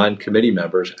non-committee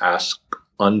members ask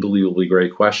unbelievably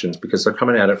great questions because they're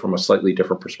coming at it from a slightly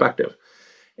different perspective.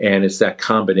 And it's that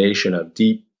combination of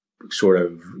deep sort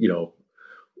of,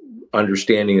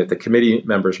 understanding that the committee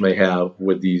members may have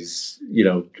with these,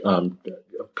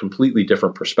 completely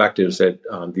different perspectives that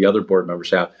the other board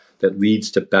members have, that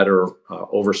leads to better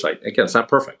oversight. Again, it's not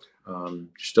perfect. You're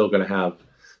still going to have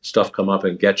stuff come up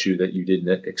and get you that you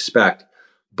didn't expect,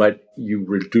 but you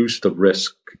reduce the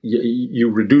risk. You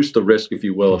reduce the risk, if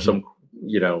you will, of some,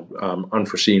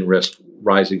 unforeseen risk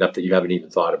rising up that you haven't even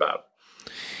thought about.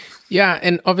 Yeah,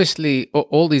 and obviously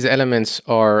all these elements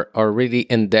are really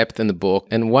in depth in the book.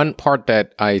 And one part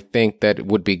that I think that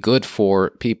would be good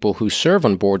for people who serve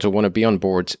on boards or want to be on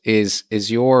boards is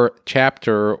your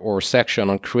chapter or section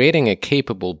on creating a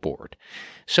capable board.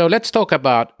 So let's talk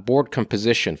about board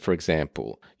composition, for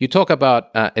example. You talk about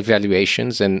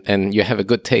evaluations, and you have a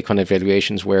good take on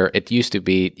evaluations where it used to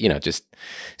be, just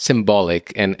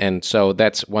symbolic. And so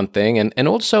that's one thing. And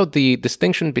also the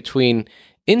distinction between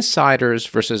insiders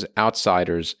versus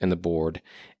outsiders in the board,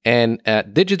 and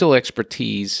digital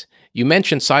expertise. You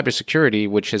mentioned cybersecurity,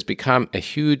 which has become a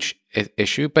huge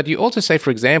issue, but you also say,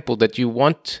 for example, that you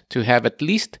want to have at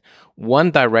least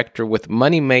one director with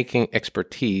money-making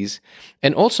expertise,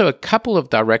 and also a couple of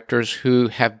directors who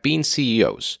have been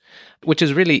CEOs, which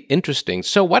is really interesting.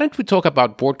 So why don't we talk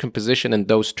about board composition in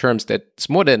those terms? That's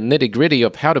more the nitty-gritty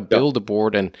of how to build a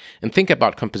board and think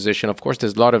about composition. Of course,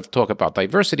 there's a lot of talk about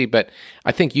diversity, but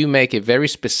I think you make a very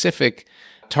specific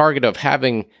target of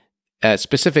having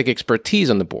specific expertise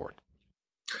on the board.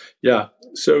 Yeah.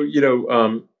 So,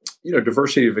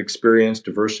 diversity of experience,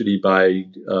 diversity by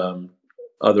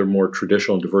other more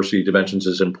traditional diversity dimensions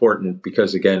is important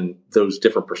because, again, those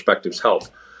different perspectives help.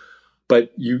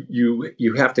 But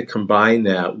you have to combine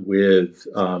that with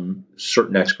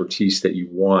certain expertise that you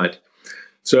want.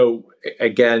 So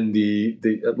again,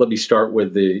 let me start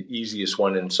with the easiest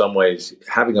one in some ways.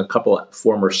 Having a couple of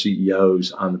former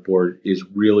CEOs on the board is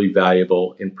really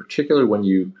valuable, in particular when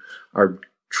you are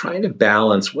trying to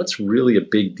balance what's really a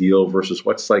big deal versus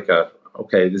what's like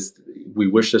we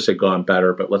wish this had gone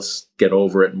better, but let's get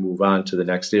over it and move on to the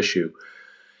next issue.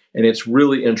 And it's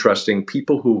really interesting.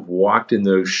 People who've walked in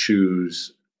those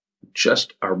shoes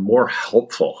just are more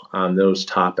helpful on those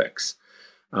topics.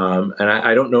 And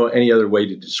I don't know any other way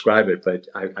to describe it, but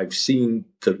I've seen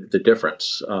the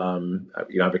difference.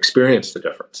 I've experienced the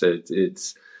difference.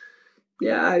 It's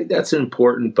yeah, that's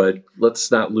important, but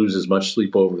let's not lose as much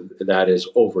sleep over that as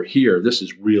over here. This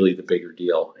is really the bigger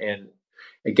deal. And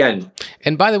again,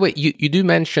 And by the way, you do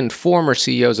mention former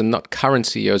CEOs and not current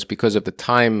CEOs because of the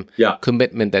time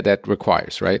commitment that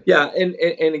requires, right? Yeah, and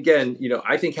again,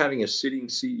 I think having a sitting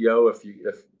CEO, if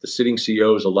the sitting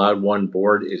CEO is allowed one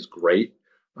board, is great,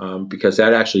 because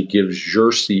that actually gives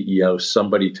your CEO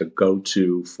somebody to go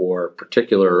to for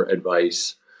particular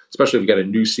advice, especially if you've got a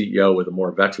new CEO with a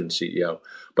more veteran CEO.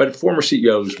 But former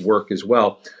CEOs work as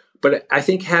well. But I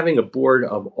think having a board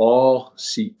of all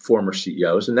former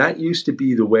CEOs, and that used to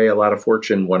be the way a lot of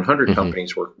Fortune 100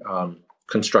 companies were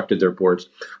constructed their boards.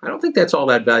 I don't think that's all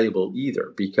that valuable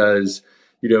either, because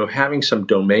having some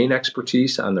domain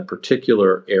expertise on the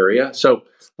particular area. So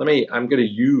I'm going to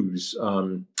use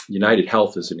United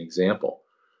Health as an example.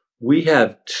 We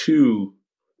have two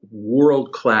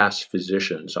world-class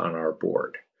physicians on our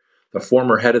board: the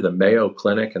former head of the Mayo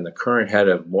Clinic and the current head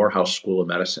of Morehouse School of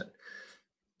Medicine.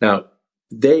 Now,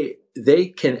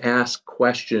 they can ask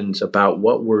questions about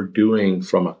what we're doing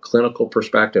from a clinical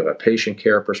perspective, a patient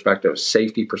care perspective, a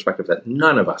safety perspective that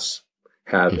none of us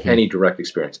have any direct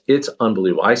experience. It's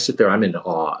unbelievable. I sit there, I'm in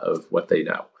awe of what they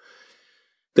know.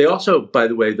 They also, by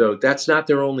the way, though, that's not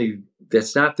their only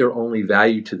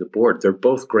value to the board. They're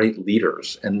both great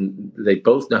leaders, and they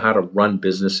both know how to run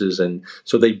businesses, and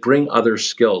so they bring other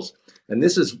skills. And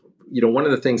this is one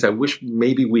of the things I wish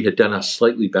maybe we had done a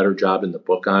slightly better job in the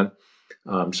book on.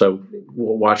 So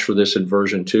we'll watch for this in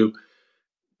version 2.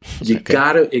 You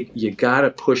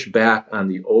gotta push back on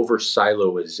the over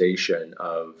siloization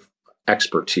of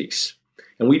expertise.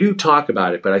 And we do talk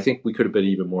about it, but I think we could have been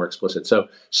even more explicit. So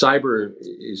cyber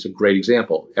is a great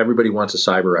example. Everybody wants a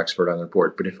cyber expert on their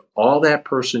board, but if all that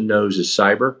person knows is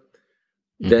cyber,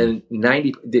 then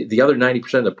the other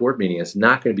 90% of the board meeting is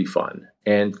not going to be fun.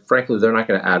 And frankly, they're not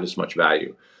going to add as much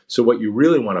value. So what you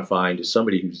really want to find is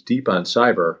somebody who's deep on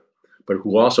cyber, but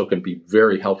who also can be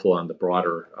very helpful on the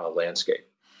broader landscape.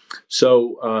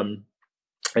 So,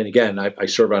 and again, I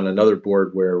serve on another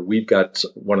board where we've got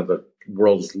one of the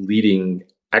world's leading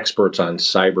experts on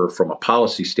cyber from a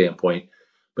policy standpoint,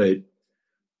 but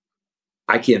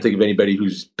I can't think of anybody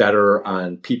who's better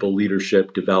on people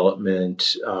leadership,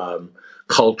 development,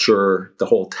 culture, the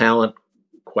whole talent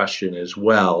question as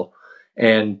well,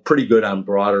 and pretty good on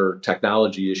broader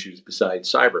technology issues besides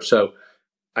cyber. So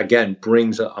again,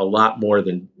 brings a lot more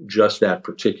than just that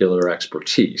particular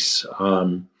expertise.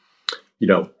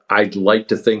 I'd like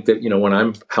to think that, when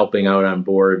I'm helping out on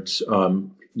boards,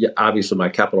 obviously my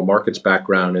capital markets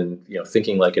background and,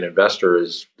 thinking like an investor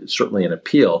is certainly an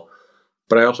appeal,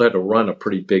 but I also had to run a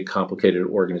pretty big, complicated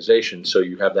organization. So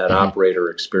you have that operator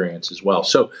experience as well.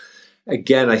 So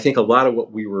again, I think a lot of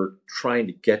what we were trying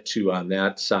to get to on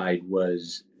that side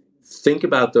was think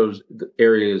about those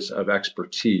areas of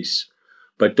expertise,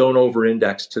 but don't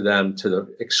over-index to them to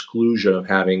the exclusion of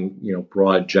having,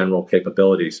 broad general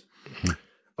capabilities.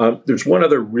 There's one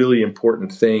other really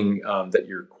important thing that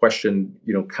your question,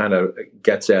 kind of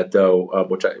gets at, though,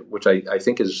 which I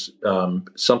think is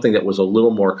something that was a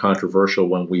little more controversial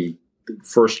when we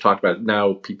first talked about it.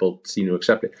 Now people seem to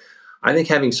accept it. I think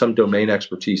having some domain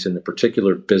expertise in the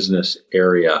particular business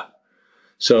area.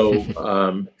 So,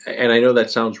 and I know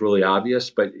that sounds really obvious,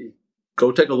 but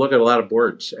go take a look at a lot of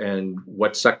boards and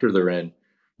what sector they're in.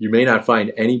 You may not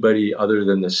find anybody other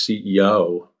than the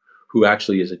CEO who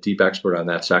actually is a deep expert on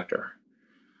that sector.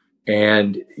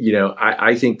 And,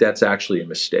 I think that's actually a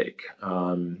mistake.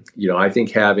 I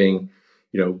think having,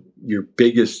 your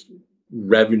biggest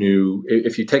revenue,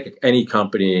 if you take any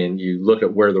company and you look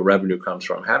at where the revenue comes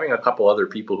from, having a couple other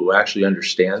people who actually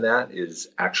understand that is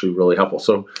actually really helpful.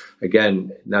 So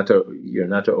again, not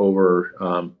to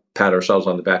over pat ourselves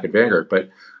on the back at Vanguard, but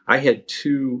I had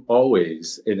two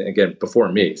always, and again, before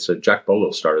me. So Jack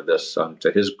Bogle started this,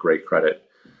 to his great credit.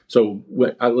 So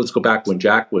let's go back when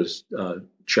Jack was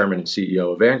chairman and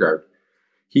CEO of Vanguard.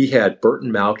 He had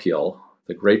Burton Malkiel,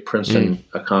 the great Princeton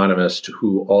economist,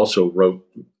 who also wrote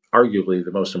arguably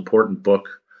the most important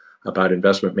book about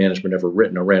investment management ever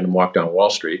written, A Random Walk Down Wall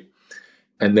Street.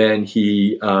 And then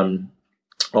he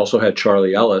also had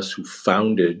Charlie Ellis, who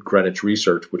founded Greenwich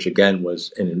Research, which again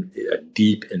was a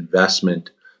deep investment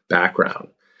background.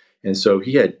 And so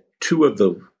he had two of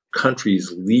the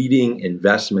country's leading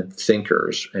investment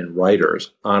thinkers and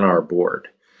writers on our board.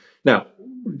 Now,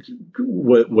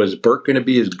 was Burt going to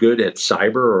be as good at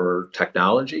cyber or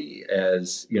technology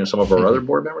as some of our other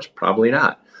board members? Probably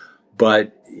not.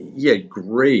 But he had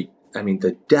great. I mean,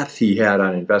 the depth he had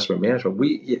on investment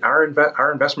management.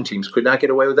 Our investment teams could not get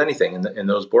away with anything in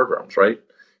those boardrooms. Right?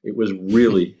 It was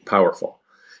really powerful.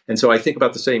 And so I think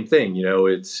about the same thing.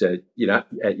 It's at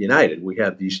United, we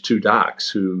have these two docs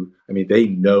who, I mean, they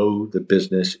know the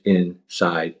business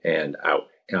inside and out,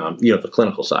 the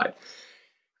clinical side.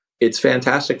 It's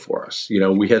fantastic for us.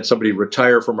 We had somebody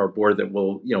retire from our board that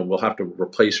we'll have to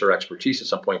replace her expertise at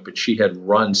some point, but she had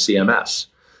run CMS.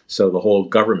 So the whole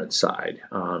government side,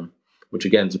 which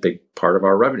again is a big part of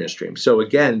our revenue stream. So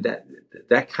again,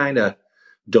 that kind of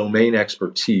domain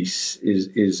expertise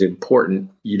is important.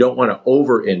 You don't want to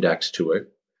over-index to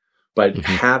it, but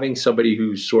having somebody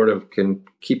who sort of can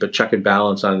keep a check and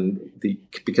balance on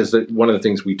because one of the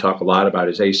things we talk a lot about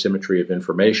is asymmetry of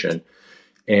information,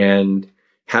 and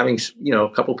having a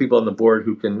couple people on the board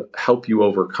who can help you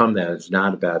overcome that is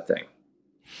not a bad thing.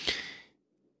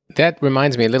 That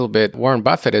reminds me a little bit. Warren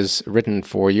Buffett has written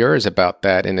for years about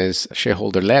that in his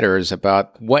shareholder letters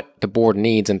about what the board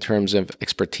needs in terms of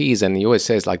expertise. And he always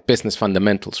says like business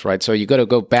fundamentals, right? So you got to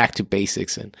go back to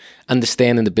basics and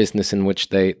understanding the business in which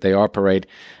they operate.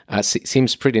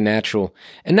 Seems pretty natural.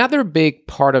 Another big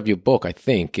part of your book, I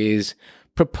think, is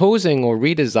proposing or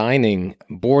redesigning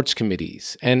boards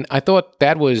committees. And I thought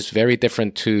that was very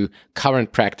different to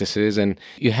current practices. And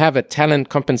you have a talent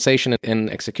compensation and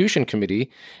execution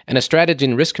committee and a strategy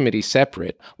and risk committee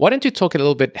separate. Why don't you talk a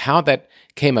little bit how that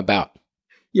came about?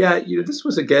 Yeah, this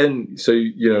was again, so,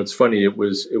 it's funny. It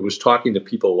was talking to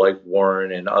people like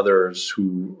Warren and others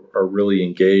who are really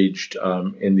engaged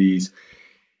in these.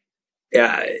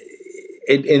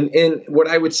 And what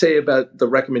I would say about the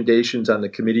recommendations on the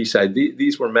committee side,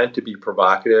 these were meant to be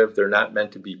provocative. They're not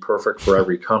meant to be perfect for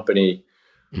every company.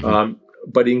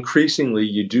 But increasingly,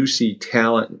 you do see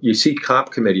talent. You see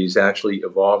comp committees actually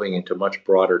evolving into much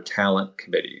broader talent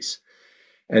committees.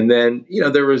 And then,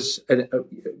 there was a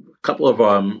couple of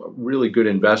really good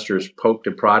investors poked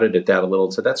and prodded at that a little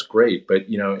and said, that's great. But,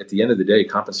 at the end of the day,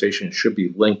 compensation should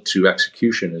be linked to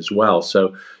execution as well.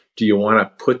 So do you want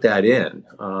to put that in?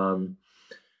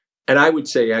 And I would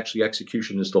say actually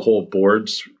execution is the whole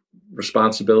board's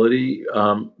responsibility,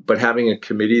 but having a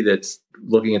committee that's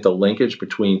looking at the linkage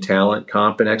between talent,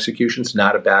 comp, and execution is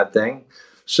not a bad thing.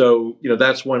 So,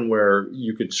 that's one where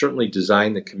you could certainly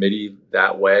design the committee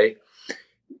that way.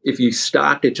 If you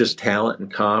stopped at just talent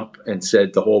and comp and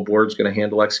said the whole board's going to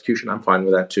handle execution, I'm fine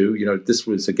with that too. This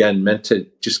was, again, meant to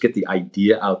just get the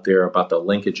idea out there about the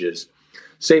linkages.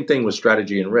 Same thing with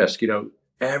strategy and risk.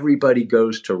 Everybody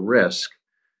goes to risk.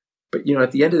 But,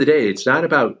 at the end of the day, it's not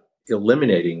about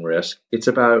eliminating risk. It's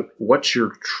about what's your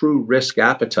true risk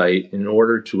appetite in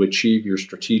order to achieve your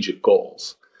strategic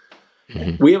goals.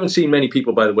 We haven't seen many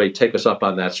people, by the way, take us up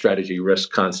on that strategy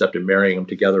risk concept and marrying them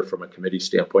together from a committee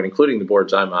standpoint, including the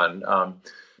boards I'm on,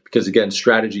 because, again,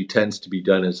 strategy tends to be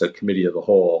done as a committee of the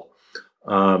whole.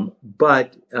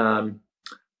 But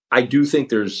I do think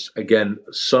there's, again,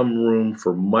 some room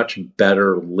for much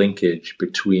better linkage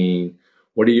between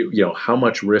what do how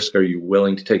much risk are you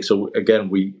willing to take? So again,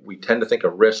 we tend to think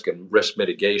of risk and risk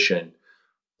mitigation.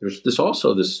 There's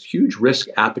this huge risk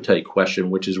appetite question,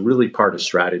 which is really part of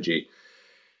strategy.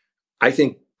 I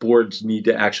think boards need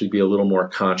to actually be a little more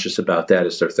conscious about that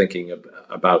as they're thinking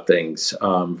about things,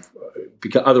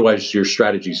 because otherwise your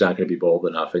strategy is not going to be bold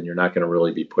enough, and you're not going to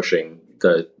really be pushing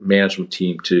the management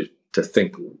team to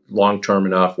think long-term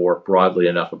enough or broadly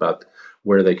enough about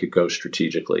where they could go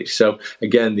strategically. So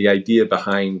again, the idea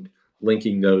behind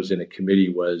linking those in a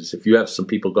committee was if you have some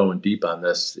people going deep on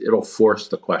this, it'll force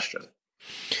the question.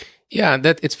 Yeah,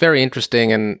 it's very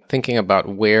interesting, and thinking about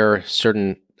where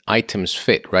certain items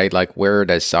fit, right? Like where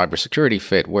does cybersecurity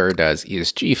fit? Where does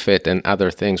ESG fit and other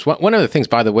things? One of the things,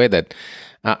 by the way, that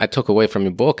I took away from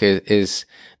your book is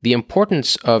the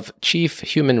importance of chief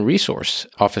human resource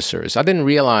officers. I didn't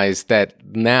realize that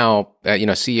now,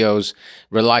 CEOs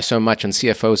rely so much on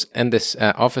CFOs and this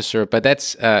officer, but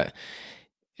that's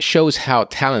shows how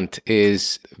talent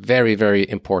is very, very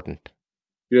important.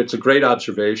 It's a great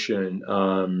observation.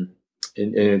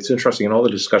 And it's interesting in all the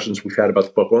discussions we've had about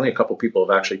the book, only a couple people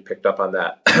have actually picked up on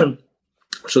that.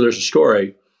 So there's a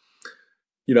story.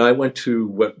 I went to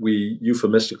what we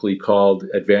euphemistically called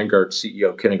at Vanguard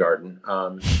CEO Kindergarten.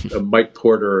 Mike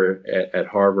Porter at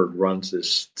Harvard runs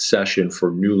this session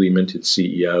for newly minted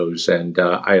CEOs, and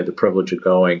I had the privilege of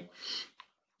going.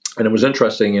 And it was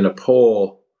interesting, in a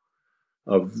poll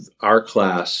of our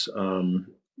class,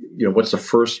 what's the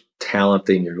first talent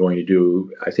thing you're going to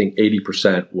do? I think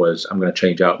 80% was, I'm going to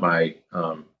change out my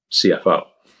CFO.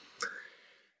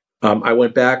 I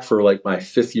went back for like my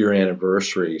 5th year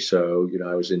anniversary. So,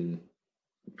 I was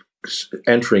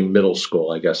entering middle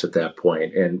school, I guess, at that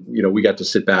point. And, we got to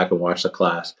sit back and watch the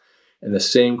class. And the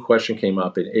same question came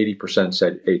up, and 80%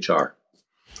 said HR.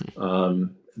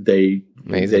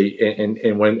 Amazing.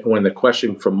 And when the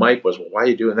question from Mike was, well, why are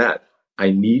you doing that?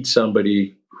 I need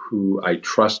somebody who I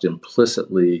trust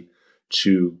implicitly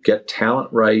to get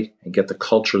talent right and get the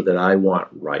culture that I want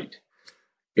right.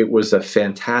 It was a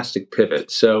fantastic pivot.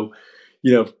 So,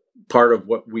 part of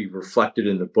what we reflected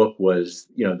in the book was,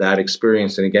 that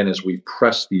experience. And again, as we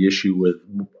pressed the issue with,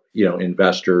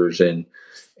 investors and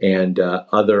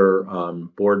other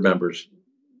board members,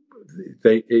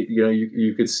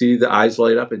 you could see the eyes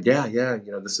light up and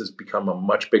this has become a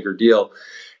much bigger deal.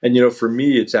 And, for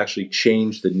me, it's actually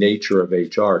changed the nature of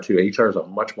HR too. HR is a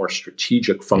much more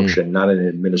strategic function, not an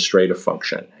administrative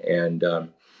function. And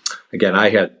again, I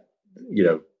had,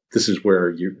 this is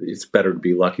where it's better to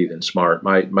be lucky than smart.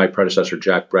 My predecessor,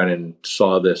 Jack Brennan,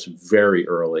 saw this very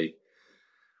early.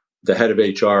 The head of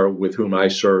HR with whom I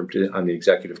served on the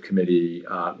executive committee,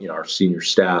 our senior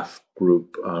staff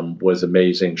group was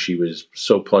amazing. She was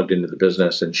so plugged into the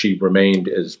business, and she remained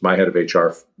as my head of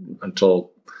HR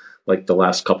until like the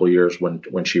last couple of years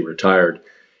when she retired.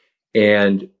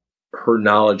 And her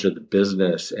knowledge of the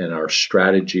business and our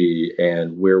strategy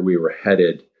and where we were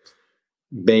headed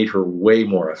made her way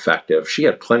more effective. She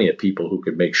had plenty of people who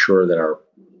could make sure that our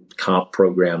comp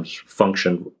programs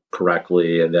functioned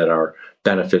correctly and that our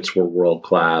benefits were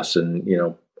world-class and,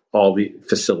 all the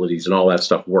facilities and all that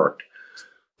stuff worked.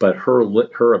 But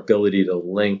her ability to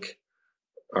link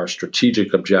our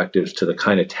strategic objectives to the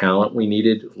kind of talent we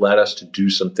needed led us to do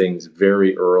some things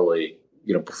very early,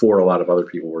 before a lot of other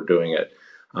people were doing it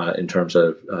in terms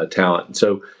of talent. And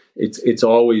so it's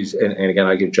always, and again,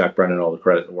 I give Jack Brennan all the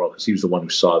credit in the world because he was the one who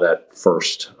saw that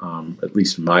first, at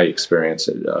least in my experience.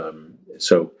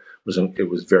 So it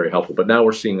was very helpful. But now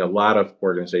we're seeing a lot of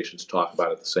organizations talk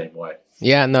about it the same way.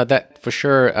 Yeah, no, that for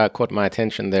sure caught my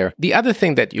attention there. The other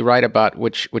thing that you write about,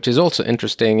 which is also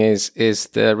interesting, is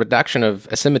the reduction of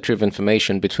asymmetry of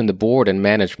information between the board and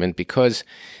management, because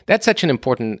that's such an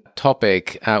important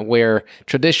topic where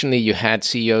traditionally you had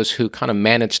CEOs who kind of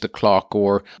manage the clock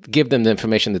or give them the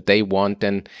information that they want,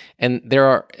 and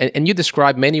you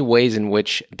describe many ways in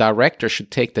which directors should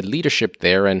take the leadership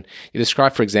there, and you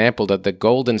describe, for example, that the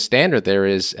golden standard there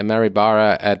is Mary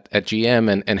Barra at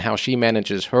GM and how she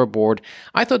manages her board.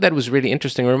 I thought that was really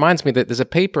interesting. It reminds me that there's a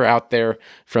paper out there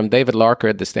from David Larker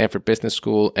at the Stanford Business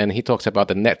School, and he talks about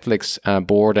the Netflix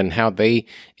board and how they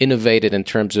innovated in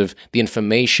terms of the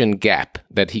information gap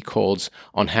that he calls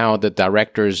on how the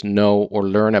directors know or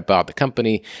learn about the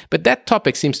company. But that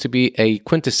topic seems to be a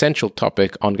quintessential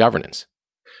topic on governance.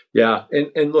 Yeah.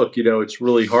 And look, it's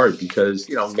really hard because,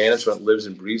 management lives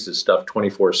and breathes this stuff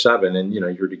 24/7 and,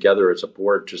 you're together as a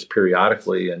board just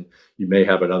periodically and you may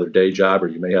have another day job or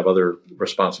you may have other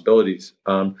responsibilities.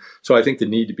 So I think the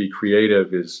need to be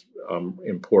creative is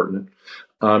important.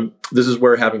 This is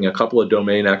where having a couple of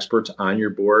domain experts on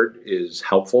your board is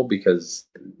helpful because,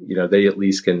 they at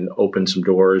least can open some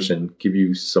doors and give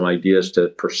you some ideas to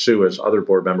pursue as other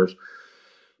board members.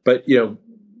 But,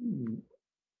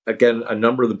 again, a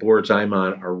number of the boards I'm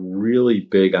on are really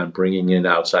big on bringing in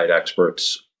outside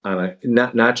experts on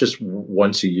not just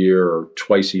once a year or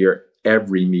twice a year.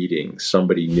 Every meeting,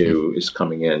 somebody new is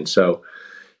coming in. So,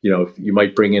 you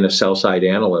might bring in a sell side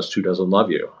analyst who doesn't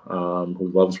love you,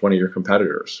 who loves one of your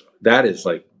competitors. That is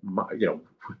like,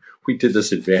 we did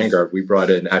this at Vanguard. We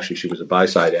brought in, actually, she was a buy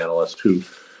side analyst who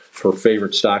her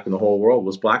favorite stock in the whole world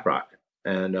was BlackRock.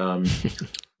 And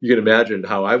you can imagine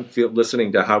how I feel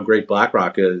listening to how great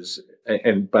BlackRock is.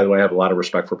 And by the way, I have a lot of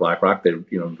respect for BlackRock. They're,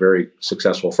 a very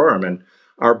successful firm. And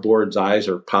our board's eyes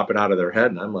are popping out of their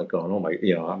head. And I'm like going, oh my,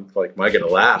 I'm like, am I going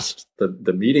to last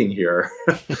the meeting here?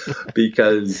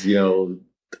 Because,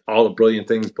 all the brilliant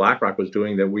things BlackRock was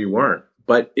doing that we weren't.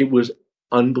 But it was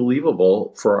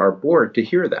unbelievable for our board to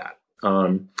hear that.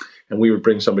 And we would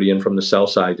bring somebody in from the sell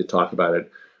side to talk about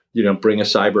it. Bring a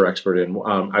cyber expert in.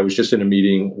 I was just in a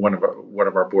meeting. One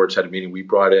of our boards had a meeting. We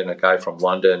brought in a guy from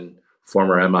London,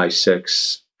 former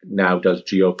MI6, now does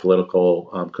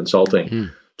geopolitical consulting,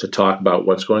 to talk about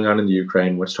what's going on in the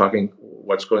Ukraine, what's going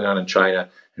on in China,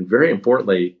 and very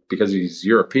importantly, because he's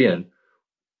European,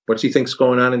 what he thinks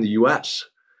going on in the U.S.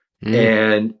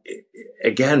 And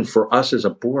again, for us as a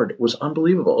board, it was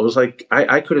unbelievable. It was like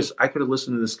I could have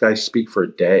listened to this guy speak for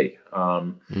a day.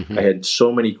 I had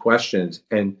so many questions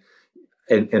and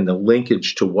the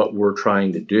linkage to what we're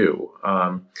trying to do.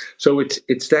 So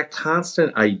it's that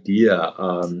constant idea.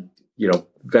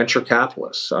 Venture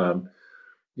capitalists.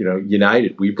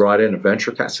 United. We brought in a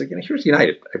venture capitalist. Here's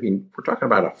United. I mean, we're talking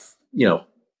about a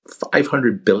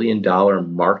 $500 billion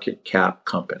market cap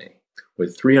company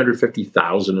with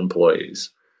 350,000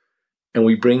 employees. And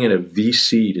we bring in a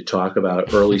VC to talk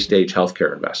about early stage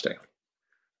healthcare investing.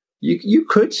 you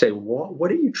could say,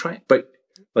 what are you trying? But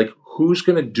like, who's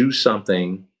going to do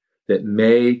something that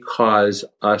may cause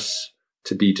us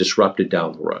to be disrupted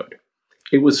down the road?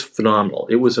 It was phenomenal.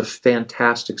 It was a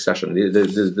fantastic session.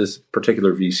 This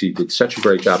particular VC did such a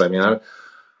great job. I mean,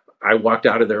 I walked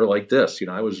out of there like this.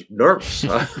 I was nervous.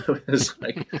 I was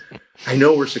like, I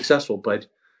know we're successful, but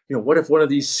what if one of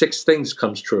these 6 things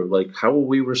comes true? Like, how will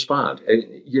we respond?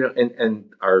 And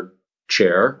our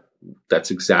chair,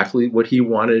 that's exactly what he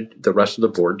wanted the rest of the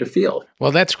board to feel.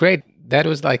 Well, that's great. That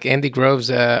was like Andy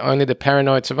Grove's "Only the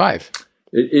Paranoid Survive."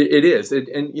 It is,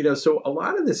 so a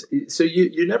lot of this. So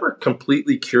you never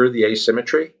completely cure the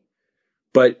asymmetry,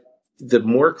 but the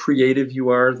more creative you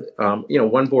are,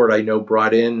 one board I know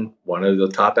brought in one of the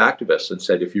top activists and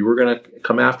said, if you were going to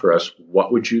come after us,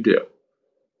 what would you do?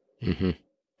 Mm-hmm.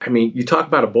 I mean, you talk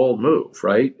about a bold move,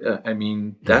 right?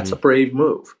 That's a brave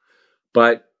move,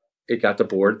 but it got the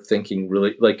board thinking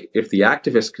really, like, if the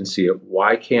activists can see it,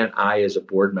 why can't I as a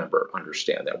board member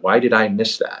understand that? Why did I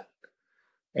miss that?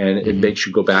 And it makes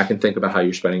you go back and think about how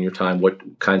you're spending your time, what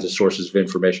kinds of sources of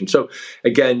information. So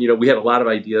again, we had a lot of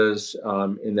ideas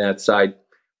in that side.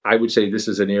 I would say this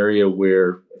is an area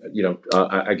where,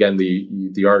 again,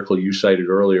 the article you cited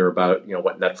earlier about,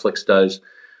 what Netflix does.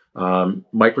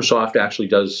 Microsoft actually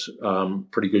does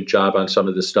pretty good job on some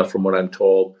of this stuff from what I'm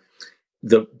told.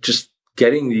 Just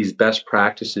getting these best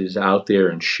practices out there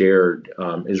and shared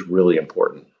is really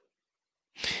important.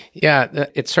 Yeah,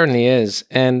 it certainly is.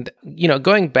 And,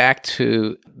 going back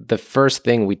to the first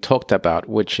thing we talked about,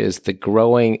 which is the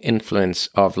growing influence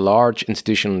of large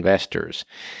institutional investors,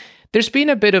 there's been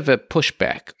a bit of a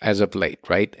pushback as of late,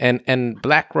 right? And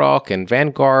BlackRock and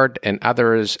Vanguard and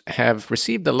others have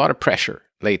received a lot of pressure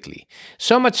lately.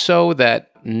 So much so that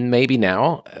maybe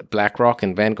now BlackRock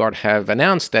and Vanguard have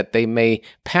announced that they may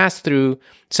pass through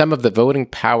some of the voting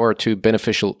power to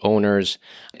beneficial owners.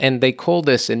 And they call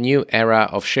this a new era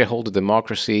of shareholder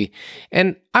democracy.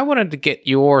 And I wanted to get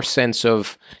your sense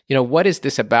of, what is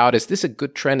this about? Is this a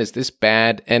good trend? Is this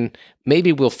bad? And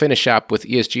maybe we'll finish up with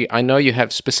ESG. I know you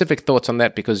have specific thoughts on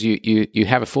that because you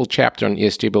have a full chapter on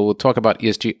ESG, but we'll talk about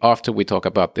ESG after we talk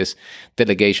about this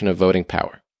delegation of voting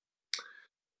power.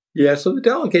 Yeah, so the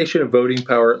delegation of voting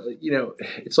power,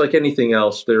 it's like anything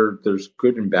else. There's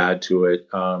good and bad to it.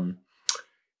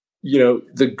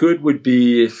 The good would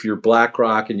be if you're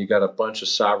BlackRock and you got a bunch of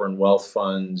sovereign wealth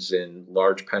funds and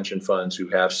large pension funds who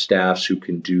have staffs who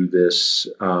can do this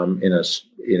in a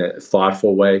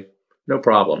thoughtful way. No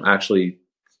problem. Actually,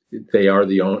 they are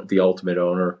the ultimate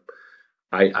owner.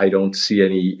 I don't see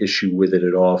any issue with it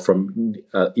at all from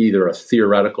either a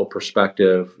theoretical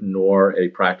perspective nor a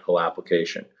practical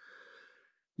application.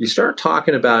 You start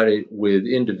talking about it with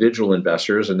individual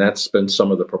investors, and that's been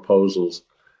some of the proposals.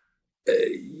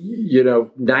 98%,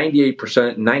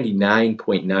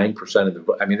 99.9% of the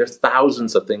vote. I mean, there's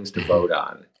thousands of things to vote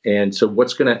on. And so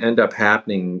what's going to end up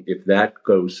happening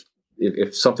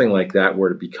if something like that were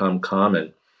to become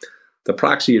common, the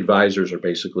proxy advisors are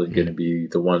basically going to be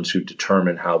the ones who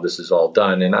determine how this is all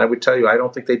done. And I would tell you, I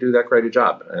don't think they do that great a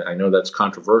job. I know that's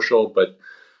controversial, but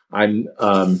I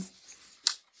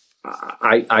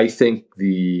think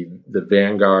the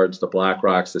Vanguards, the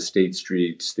BlackRocks, the State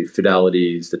Streets, the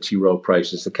Fidelities, the T. Rowe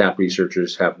Prices, the Cap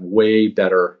Researchers have way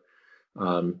better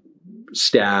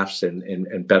staffs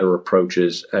and better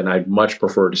approaches. And I'd much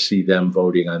prefer to see them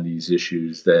voting on these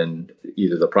issues than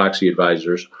either the proxy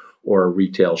advisors or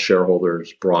retail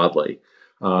shareholders broadly.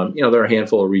 There are a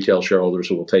handful of retail shareholders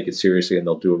who will take it seriously and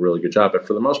they'll do a really good job. But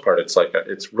for the most part, it's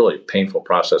really a painful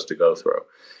process to go through.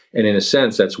 And in a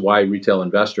sense, that's why retail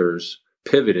investors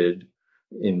pivoted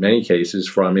in many cases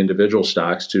from individual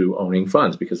stocks to owning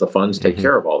funds, because the funds take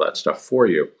care of all that stuff for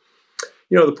you.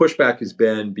 The pushback has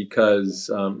been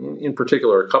because, in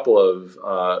particular, a couple of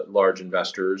large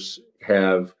investors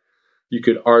have, you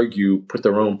could argue, put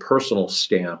their own personal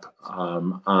stamp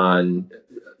on,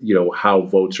 how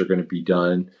votes are going to be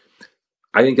done.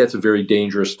 I think that's a very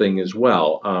dangerous thing as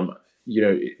well.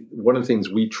 One of the things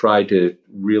we tried to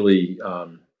really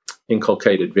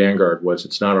inculcate at Vanguard was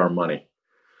it's not our money.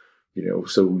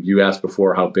 So you asked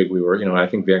before how big we were. I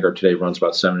think Vanguard today runs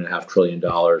about $7.5 trillion,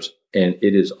 and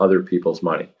it is other people's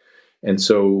money. And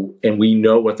we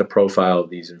know what the profile of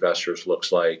these investors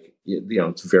looks like.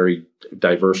 It's a very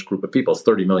diverse group of people. It's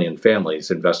 30 million families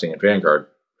investing in Vanguard.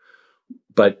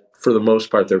 But for the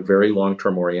most part, they're very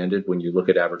long-term oriented when you look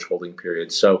at average holding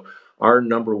periods. So our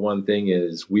number one thing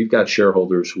is we've got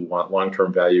shareholders who want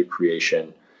long-term value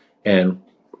creation, and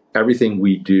everything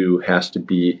we do has to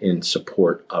be in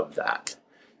support of that.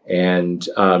 And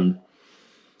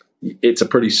it's a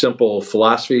pretty simple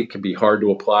philosophy. It can be hard to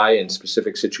apply in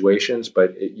specific situations,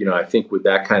 but I think with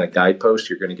that kind of guidepost,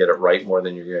 you're going to get it right more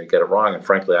than you're going to get it wrong. And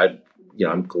frankly,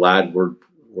 I'm glad we're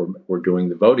doing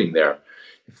the voting there.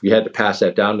 If we had to pass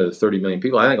that down to the 30 million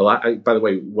people, I think by the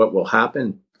way, what will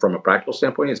happen from a practical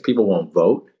standpoint is people won't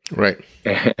vote. Right.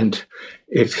 And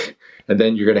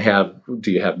then you're going to have,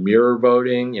 do you have mirror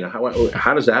voting?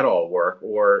 How does that all work?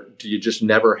 Or do you just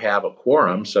never have a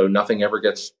quorum so nothing ever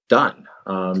gets done?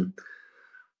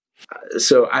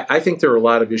 So I think there are a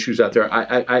lot of issues out there.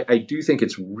 I do think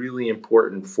it's really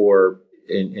important for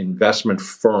investment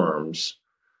firms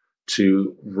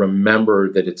to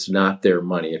remember that it's not their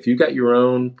money. If you've got your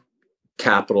own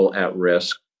capital at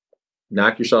risk,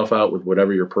 knock yourself out with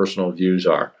whatever your personal views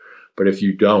are. But if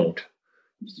you don't,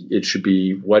 it should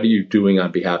be, what are you doing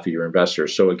on behalf of your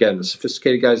investors? So again, the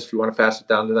sophisticated guys, if you want to pass it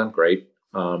down to them, great.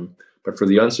 But for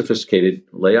the unsophisticated,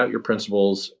 lay out your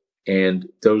principles. And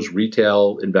those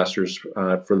retail investors,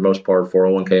 for the most part,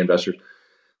 401k investors,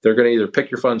 they're going to either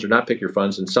pick your funds or not pick your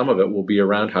funds. And some of it will be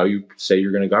around how you say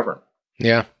you're going to govern.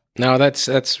 Yeah, no,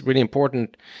 that's really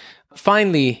important.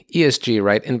 Finally, ESG,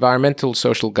 right? Environmental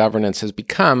social governance has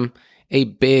become a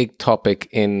big topic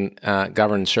in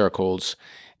governance circles.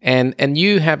 And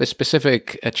you have a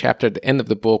specific chapter at the end of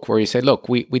the book where you say, look,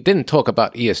 we didn't talk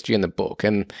about ESG in the book.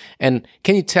 And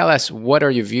can you tell us what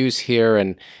are your views here?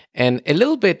 And a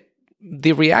little bit,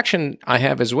 the reaction I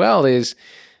have as well is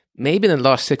maybe in the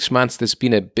last 6 months, there's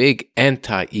been a big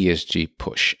anti-ESG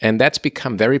push. And that's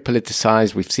become very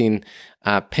politicized. We've seen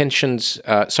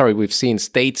we've seen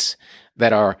states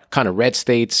that are kind of red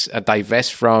states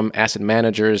divest from asset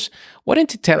managers. Why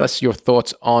don't you tell us your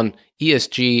thoughts on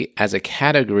ESG as a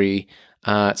category?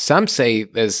 Some say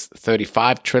there's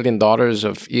 $35 trillion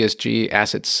of ESG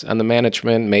assets under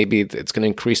management. Maybe it's going to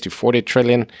increase to $40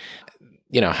 trillion.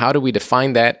 How do we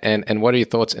define that? And what are your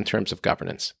thoughts in terms of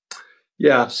governance?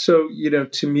 Yeah. So,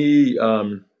 to me,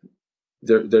 I'm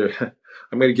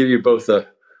going to give you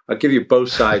I'll give you both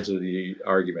sides of the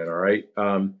argument. All right.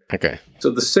 Okay. So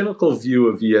the cynical view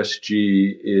of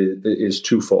ESG is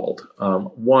twofold.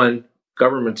 One,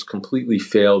 governments completely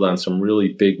failed on some really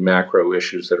big macro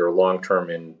issues that are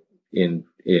long-term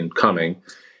in coming.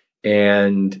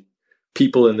 And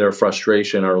people in their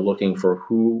frustration are looking for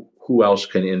who else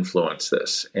can influence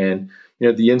this. And,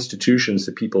 the institutions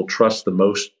that people trust the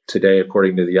most today,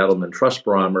 according to the Edelman Trust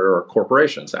Barometer, are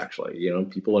corporations, actually.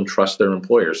 People entrust their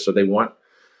employers. So they want,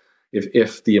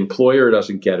 if the employer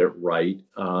doesn't get it right,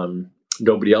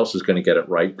 nobody else is going to get it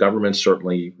right. Government's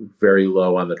certainly very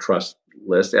low on the trust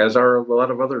list, as are a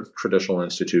lot of other traditional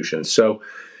institutions. So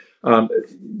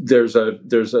there is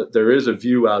a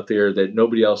view out there that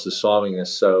nobody else is solving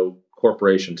this, so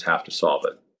corporations have to solve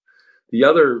it. The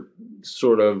other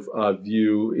sort of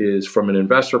view is from an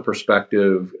investor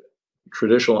perspective,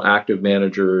 traditional active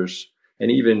managers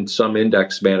and even some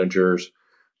index managers,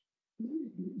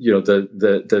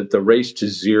 the race to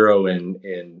zero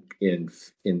in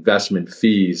investment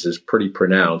fees is pretty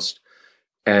pronounced.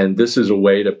 And this is a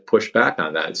way to push back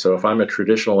on that. So if I'm a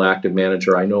traditional active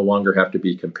manager, I no longer have to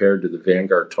be compared to the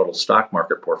Vanguard total stock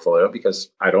market portfolio because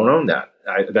I don't own that.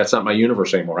 That's not my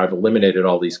universe anymore. I've eliminated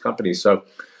all these companies. So,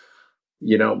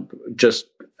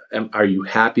 are you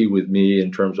happy with me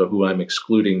in terms of who I'm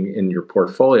excluding in your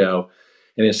portfolio?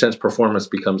 And in a sense, performance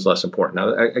becomes less important.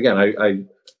 Now, again,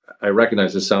 I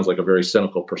recognize this sounds like a very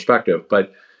cynical perspective,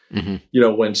 but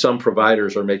when some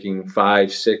providers are making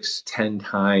 5, 6, 10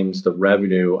 times the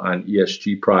revenue on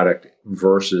ESG product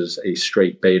versus a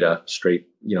straight beta,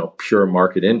 pure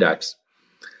market index,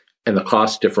 and the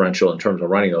cost differential in terms of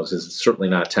running those is certainly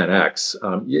not 10x.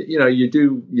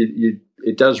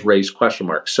 It does raise question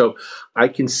marks. So I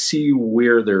can see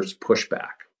where there's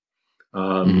pushback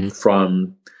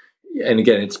from. And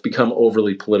again, it's become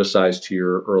overly politicized to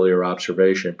your earlier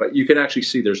observation, but you can actually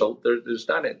see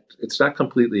it's not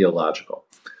completely illogical.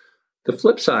 The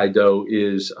flip side, though,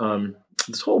 is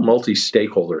this whole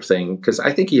multi-stakeholder thing, because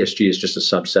I think ESG is just a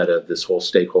subset of this whole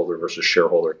stakeholder versus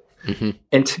shareholder.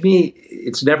 And to me,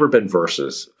 it's never been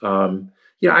versus.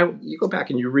 You go back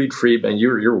and you read Friedman.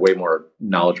 You're way more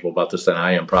knowledgeable about this than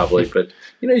I am, probably. But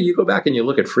you go back and you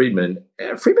look at Friedman.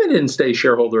 Friedman didn't stay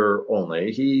shareholder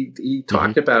only. He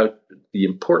talked about the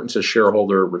importance of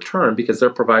shareholder return because they're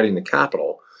providing the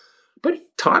capital. But he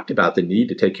talked about the need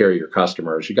to take care of your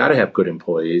customers. You got to have good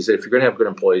employees. If you're going to have good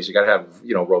employees, you got to have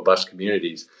robust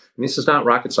communities. And this is not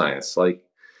rocket science. Like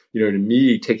to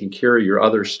me, taking care of your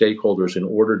other stakeholders in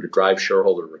order to drive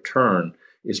shareholder return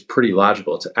is pretty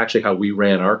logical. It's actually how we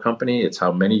ran our company. It's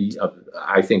how many of,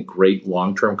 I think, great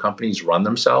long-term companies run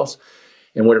themselves.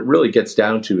 And what it really gets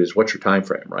down to is what's your time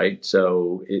frame, right?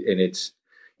 So,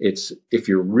 It's if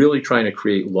you're really trying to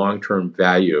create long-term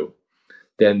value,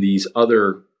 then these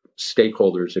other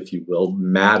stakeholders, if you will,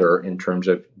 matter in terms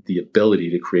of the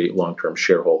ability to create long-term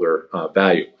shareholder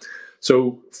value.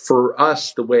 So for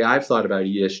us, the way I've thought about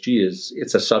ESG is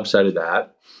it's a subset of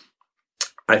that.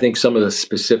 I think some of the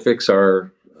specifics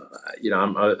are,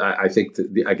 I think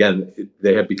that again,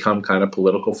 they have become kind of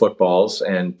political footballs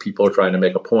and people are trying to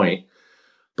make a point.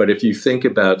 But if you think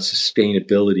about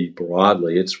sustainability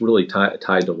broadly, it's really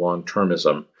tied to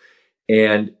long-termism.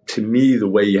 And to me, the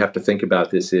way you have to think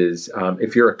about this is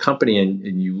if you're a company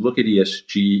and you look at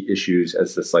ESG issues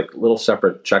as this like little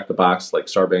separate check the box, like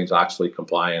Sarbanes-Oxley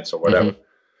compliance or whatever,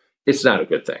 it's not a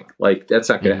good thing. Like that's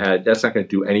not going to add, that's not going to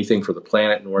do anything for the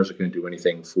planet, nor is it going to do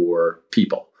anything for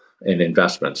people and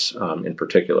investments in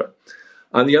particular.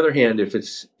 On the other hand, if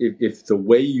the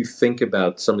way you think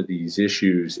about some of these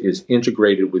issues is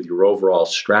integrated with your overall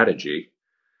strategy,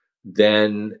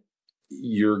 then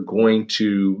you're going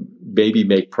to maybe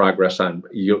make progress on,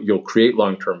 you'll create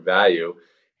long-term value,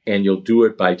 and you'll do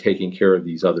it by taking care of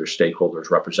these other stakeholders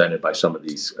represented by some of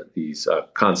these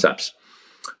concepts.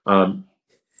 When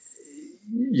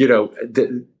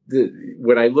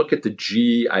I look at the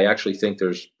G, I actually think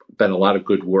there's been a lot of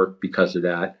good work because of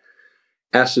that.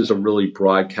 S is a really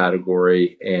broad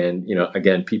category, and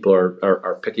again, people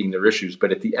are picking their issues.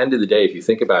 But at the end of the day, if you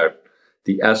think about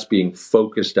the S being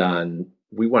focused on,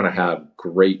 we want to have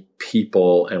great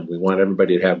people and we want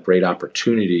everybody to have great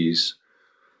opportunities.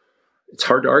 It's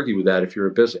hard to argue with that if you're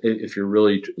a business, if you're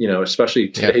really, especially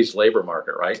today's labor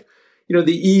market, right?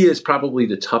 The E is probably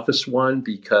the toughest one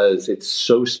because it's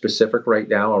so specific right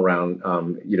now around,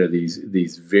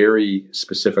 these very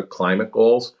specific climate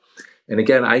goals. And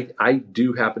again, I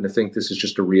do happen to think this is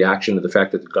just a reaction to the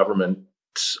fact that the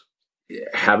governments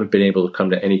haven't been able to come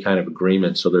to any kind of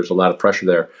agreement. So there's a lot of pressure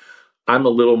there. I'm a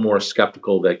little more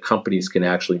skeptical that companies can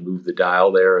actually move the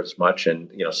dial there as much.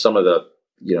 And, some of the,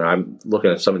 I'm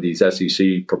looking at some of these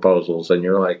SEC proposals and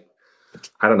you're like,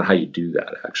 I don't know how you do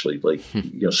that actually. Like,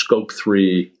 scope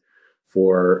 3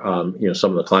 for,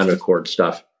 some of the climate accord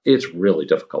stuff, it's really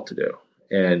difficult to do.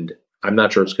 And I'm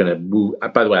not sure it's going to move.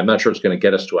 By the way, I'm not sure it's going to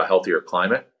get us to a healthier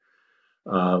climate.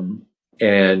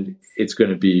 And it's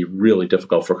going to be really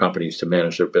difficult for companies to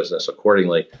manage their business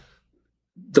accordingly.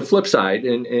 The flip side,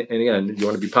 and again, you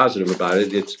want to be positive about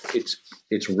it,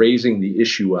 it's raising the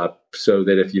issue up so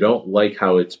that if you don't like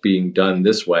how it's being done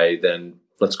this way, then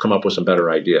let's come up with some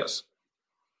better ideas.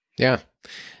 Yeah.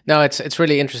 No, it's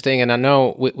really interesting, and I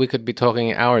know we could be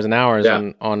talking hours and hours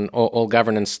on all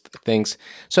governance things.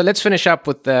 So let's finish up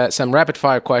with some rapid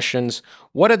fire questions.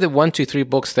 What are the 1, 2, 3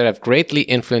 books that have greatly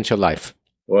influenced your life?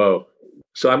 Whoa!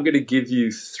 So I'm going to give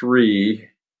you 3,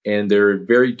 and they're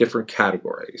very different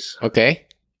categories. Okay.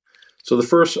 So the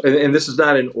first, and this is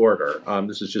not in order.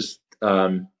 This is just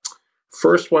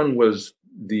first one was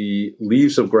The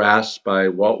Leaves of Grass by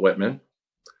Walt Whitman.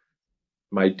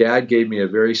 My dad gave me a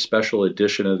very special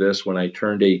edition of this when I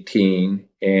turned 18.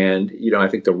 And, I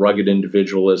think the rugged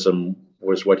individualism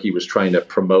was what he was trying to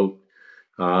promote.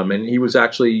 And he was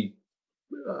actually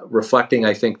reflecting,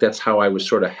 I think that's how I was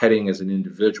sort of heading as an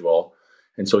individual.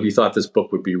 And so he thought this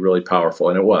book would be really powerful,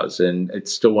 and it was. And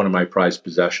it's still one of my prized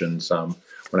possessions.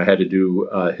 When I had to do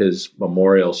his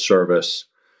memorial service,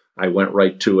 I went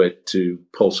right to it to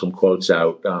pull some quotes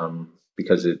out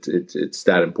because it's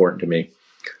that important to me.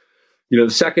 The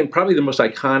second, probably the most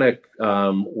iconic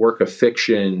work of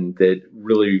fiction that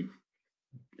really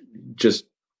just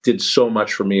did so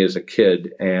much for me as a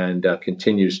kid and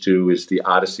continues to is The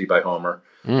Odyssey by Homer.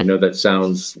 I know that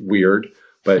sounds weird,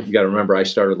 but you got to remember I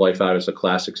started life out as a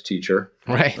classics teacher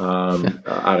right.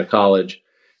 Out of college.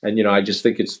 And, I just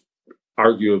think it's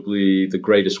arguably the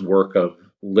greatest work of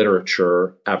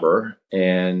literature ever.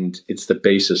 And it's the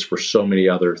basis for so many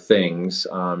other things.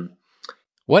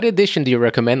 What edition do you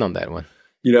recommend on that one?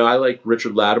 I like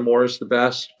Richard Lattimore's the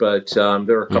best, but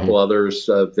there are a couple others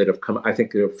that have come. I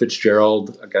think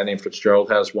Fitzgerald, a guy named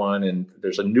Fitzgerald has one, and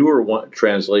there's a newer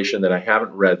translation that I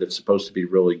haven't read that's supposed to be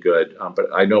really good. But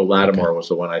I know Lattimore was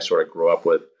the one I sort of grew up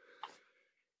with.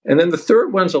 And then the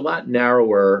third one's a lot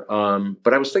narrower,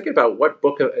 but I was thinking about what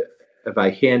book have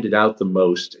I handed out the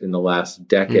most in the last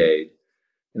decade.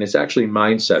 And it's actually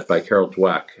Mindset by Carol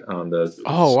Dweck.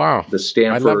 The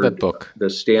Stanford, I love that book. The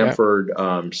Stanford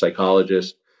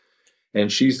psychologist. And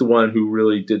she's the one who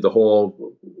really did the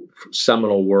whole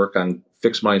seminal work on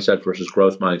fixed mindset versus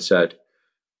growth mindset.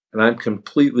 And I'm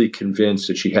completely convinced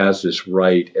that she has this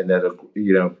right, and that,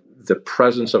 the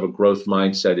presence of a growth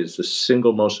mindset is the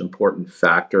single most important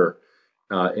factor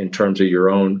in terms of your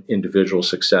own individual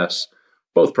success.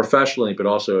 both professionally, but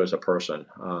also as a person.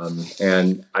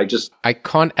 And I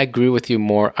can't agree with you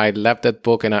more. I love that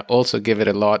book, and I also give it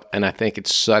a lot, and I think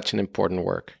it's such an important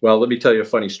work. Well, let me tell you a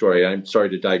funny story. I'm sorry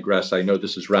to digress. I know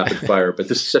this is rapid fire, but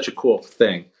this is such a cool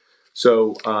thing.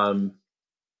 So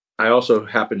I also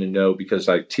happen to know, because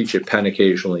I teach at Penn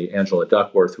occasionally, Angela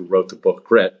Duckworth, who wrote the book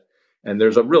Grit. And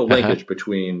there's a real linkage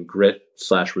between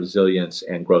grit/resilience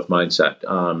and growth mindset.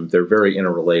 They're very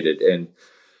interrelated. And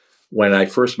when I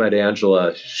first met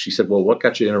Angela, she said, well, what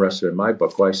got you interested in my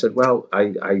book? Well, I said, well,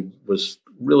 I was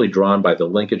really drawn by the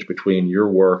linkage between your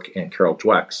work and Carol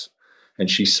Dweck's. And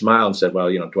she smiled and said, well,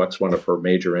 Dweck's one of her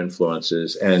major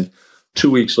influences. And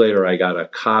 2 weeks later, I got a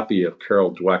copy of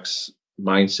Carol Dweck's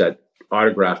Mindset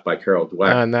autographed by Carol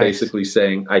Dweck, nice. Basically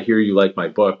saying, I hear you like my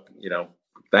book,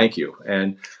 thank you.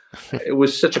 And it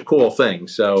was such a cool thing.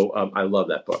 So I love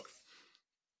that book.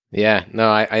 Yeah, no,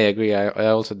 I agree. I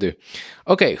also do.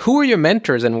 Okay, who were your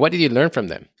mentors and what did you learn from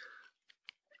them?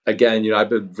 Again, I've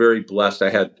been very blessed.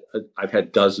 I've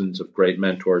had dozens of great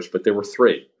mentors, but there were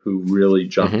three who really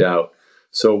jumped out.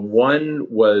 So one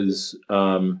was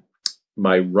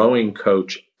my rowing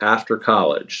coach after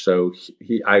college. So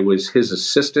I was his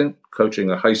assistant, coaching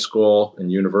the high school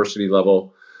and university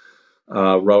level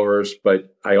rowers,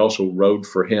 but I also rowed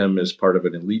for him as part of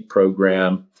an elite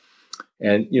program.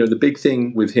 And, the big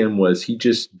thing with him was he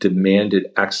just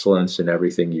demanded excellence in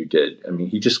everything you did. I mean,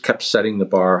 he just kept setting the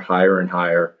bar higher and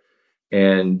higher.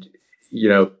 And,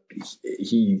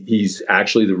 he's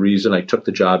actually the reason I took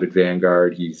the job at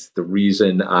Vanguard. He's the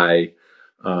reason I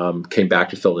came back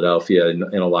to Philadelphia in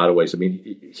a lot of ways. I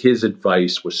mean, his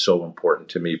advice was so important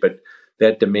to me, but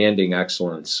that demanding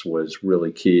excellence was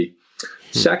really key.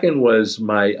 Second was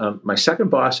my second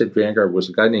boss at Vanguard was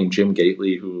a guy named Jim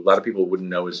Gately, who a lot of people wouldn't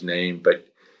know his name, but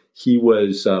he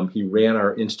ran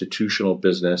our institutional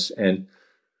business. And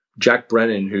Jack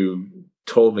Brennan, who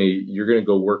told me, you're going to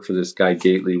go work for this guy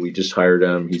Gately. We just hired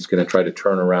him. He's going to try to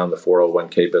turn around the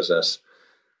 401k business.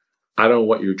 I don't know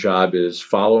what your job is.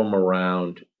 Follow him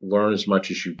around, learn as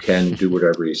much as you can, do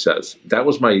whatever he says. That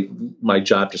was my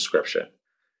job description.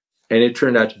 And it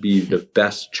turned out to be the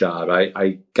best job.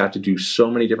 I got to do so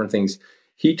many different things.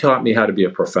 He taught me how to be a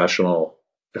professional,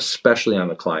 especially on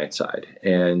the client side.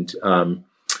 And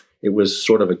it was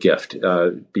sort of a gift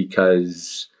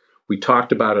because we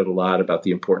talked about it a lot, about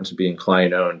the importance of being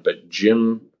client-owned. But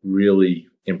Jim really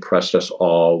impressed us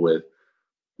all with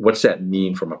what's that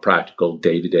mean from a practical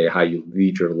day-to-day, how you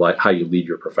lead your life, how you lead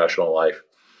your professional life.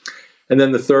 And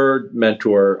then the third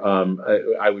mentor,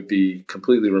 I would be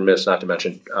completely remiss not to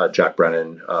mention Jack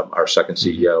Brennan, our second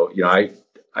CEO.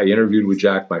 I interviewed with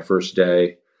Jack my first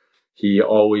day. He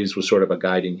always was sort of a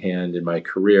guiding hand in my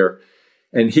career.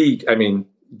 And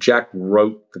Jack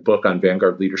wrote the book on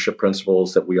Vanguard leadership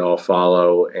principles that we all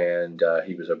follow. And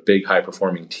he was a big,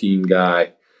 high-performing team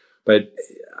guy. But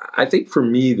I think for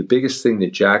me, the biggest thing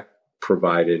that Jack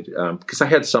provided, because I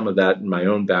had some of that in my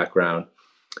own background,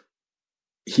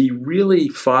 he really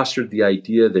fostered the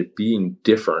idea that being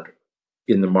different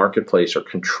in the marketplace or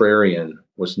contrarian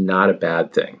was not a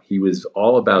bad thing. He was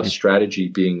all about strategy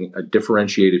being a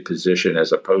differentiated position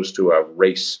as opposed to a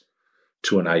race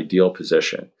to an ideal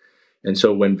position. And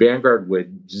so when Vanguard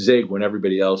would zig when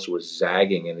everybody else was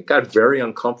zagging, and it got very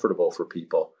uncomfortable for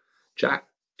people, Jack,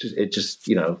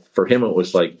 for him, it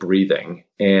was like breathing.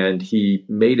 And he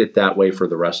made it that way for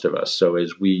the rest of us. So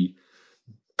as we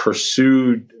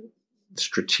pursued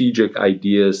strategic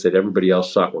ideas that everybody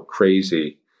else thought were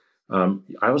crazy, I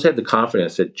always had the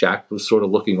confidence that Jack was sort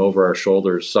of looking over our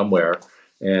shoulders somewhere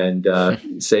and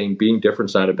saying being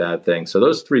different's not a bad thing. So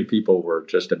those three people were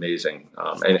just amazing.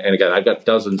 And again, I've got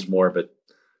dozens more, but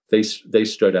they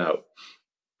stood out.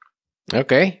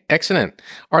 Okay, excellent.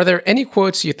 Are there any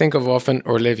quotes you think of often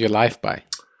or live your life by?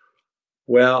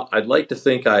 Well, I'd like to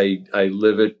think I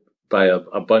live it by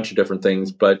a bunch of different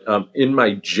things, but in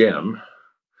my gym,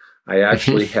 I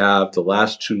actually have the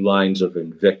last two lines of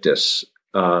Invictus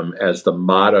as the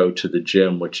motto to the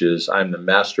gym, which is, I'm the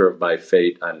master of my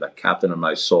fate. I'm the captain of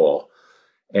my soul.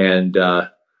 And I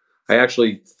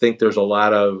actually think there's a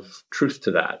lot of truth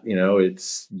to that.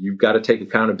 You've got to take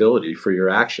accountability for your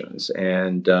actions.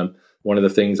 And one of the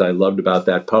things I loved about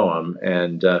that poem,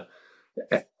 and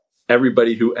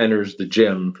everybody who enters the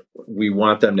gym, we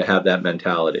want them to have that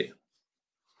mentality.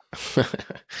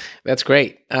 That's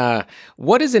great.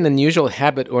 What is an unusual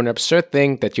habit or an absurd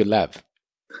thing that you love?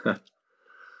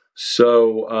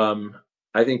 So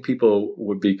I think people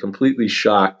would be completely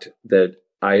shocked that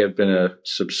I have been a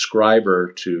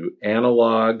subscriber to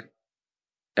Analog,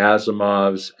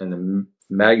 Asimov's, and the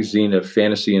Magazine of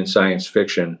Fantasy and Science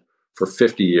Fiction for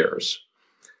 50 years.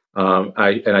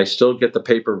 I still get the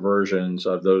paper versions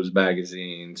of those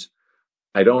magazines.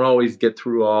 I don't always get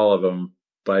through all of them,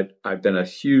 but I've been a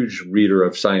huge reader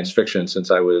of science fiction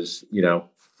since I was,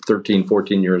 13,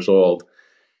 14 years old.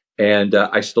 And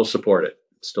I still support it.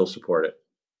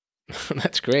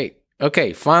 That's great.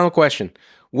 Okay, final question.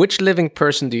 Which living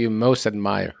person do you most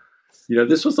admire?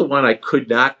 This was the one I could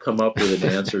not come up with an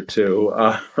answer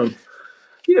to.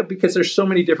 Because there's so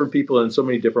many different people in so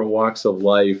many different walks of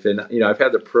life. And, I've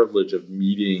had the privilege of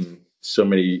meeting so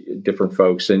many different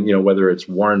folks. And, whether it's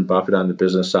Warren Buffett on the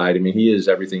business side, I mean, he is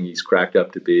everything he's cracked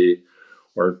up to be,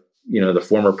 or, the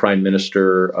former prime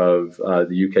minister of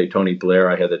the UK, Tony Blair.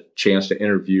 I had the chance to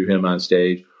interview him on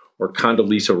stage, or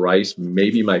Condoleezza Rice,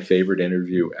 maybe my favorite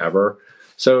interview ever.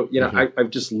 So, I've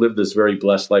just lived this very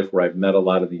blessed life where I've met a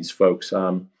lot of these folks.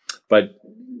 But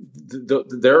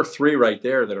there are three right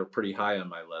there that are pretty high on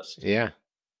my list. Yeah.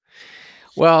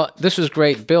 Well, this was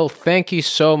great. Bill, thank you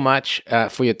so much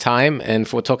for your time and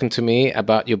for talking to me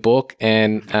about your book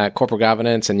and corporate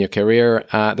governance and your career.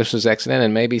 This was excellent.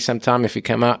 And maybe sometime if you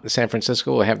come out to San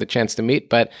Francisco, we'll have the chance to meet.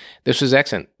 But this was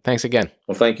excellent. Thanks again.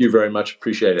 Well, thank you very much.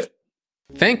 Appreciate it.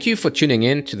 Thank you for tuning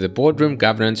in to the Boardroom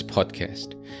Governance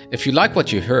Podcast. If you like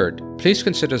what you heard, please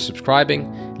consider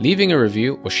subscribing, leaving a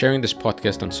review, or sharing this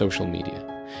podcast on social media.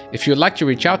 If you'd like to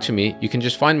reach out to me, you can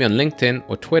just find me on LinkedIn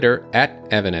or Twitter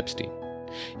 @EvanEpstein.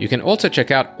 You can also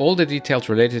check out all the details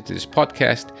related to this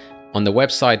podcast on the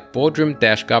website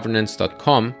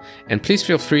boardroom-governance.com, and please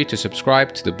feel free to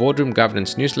subscribe to the Boardroom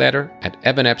Governance newsletter at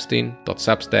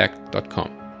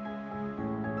evanepstein.substack.com.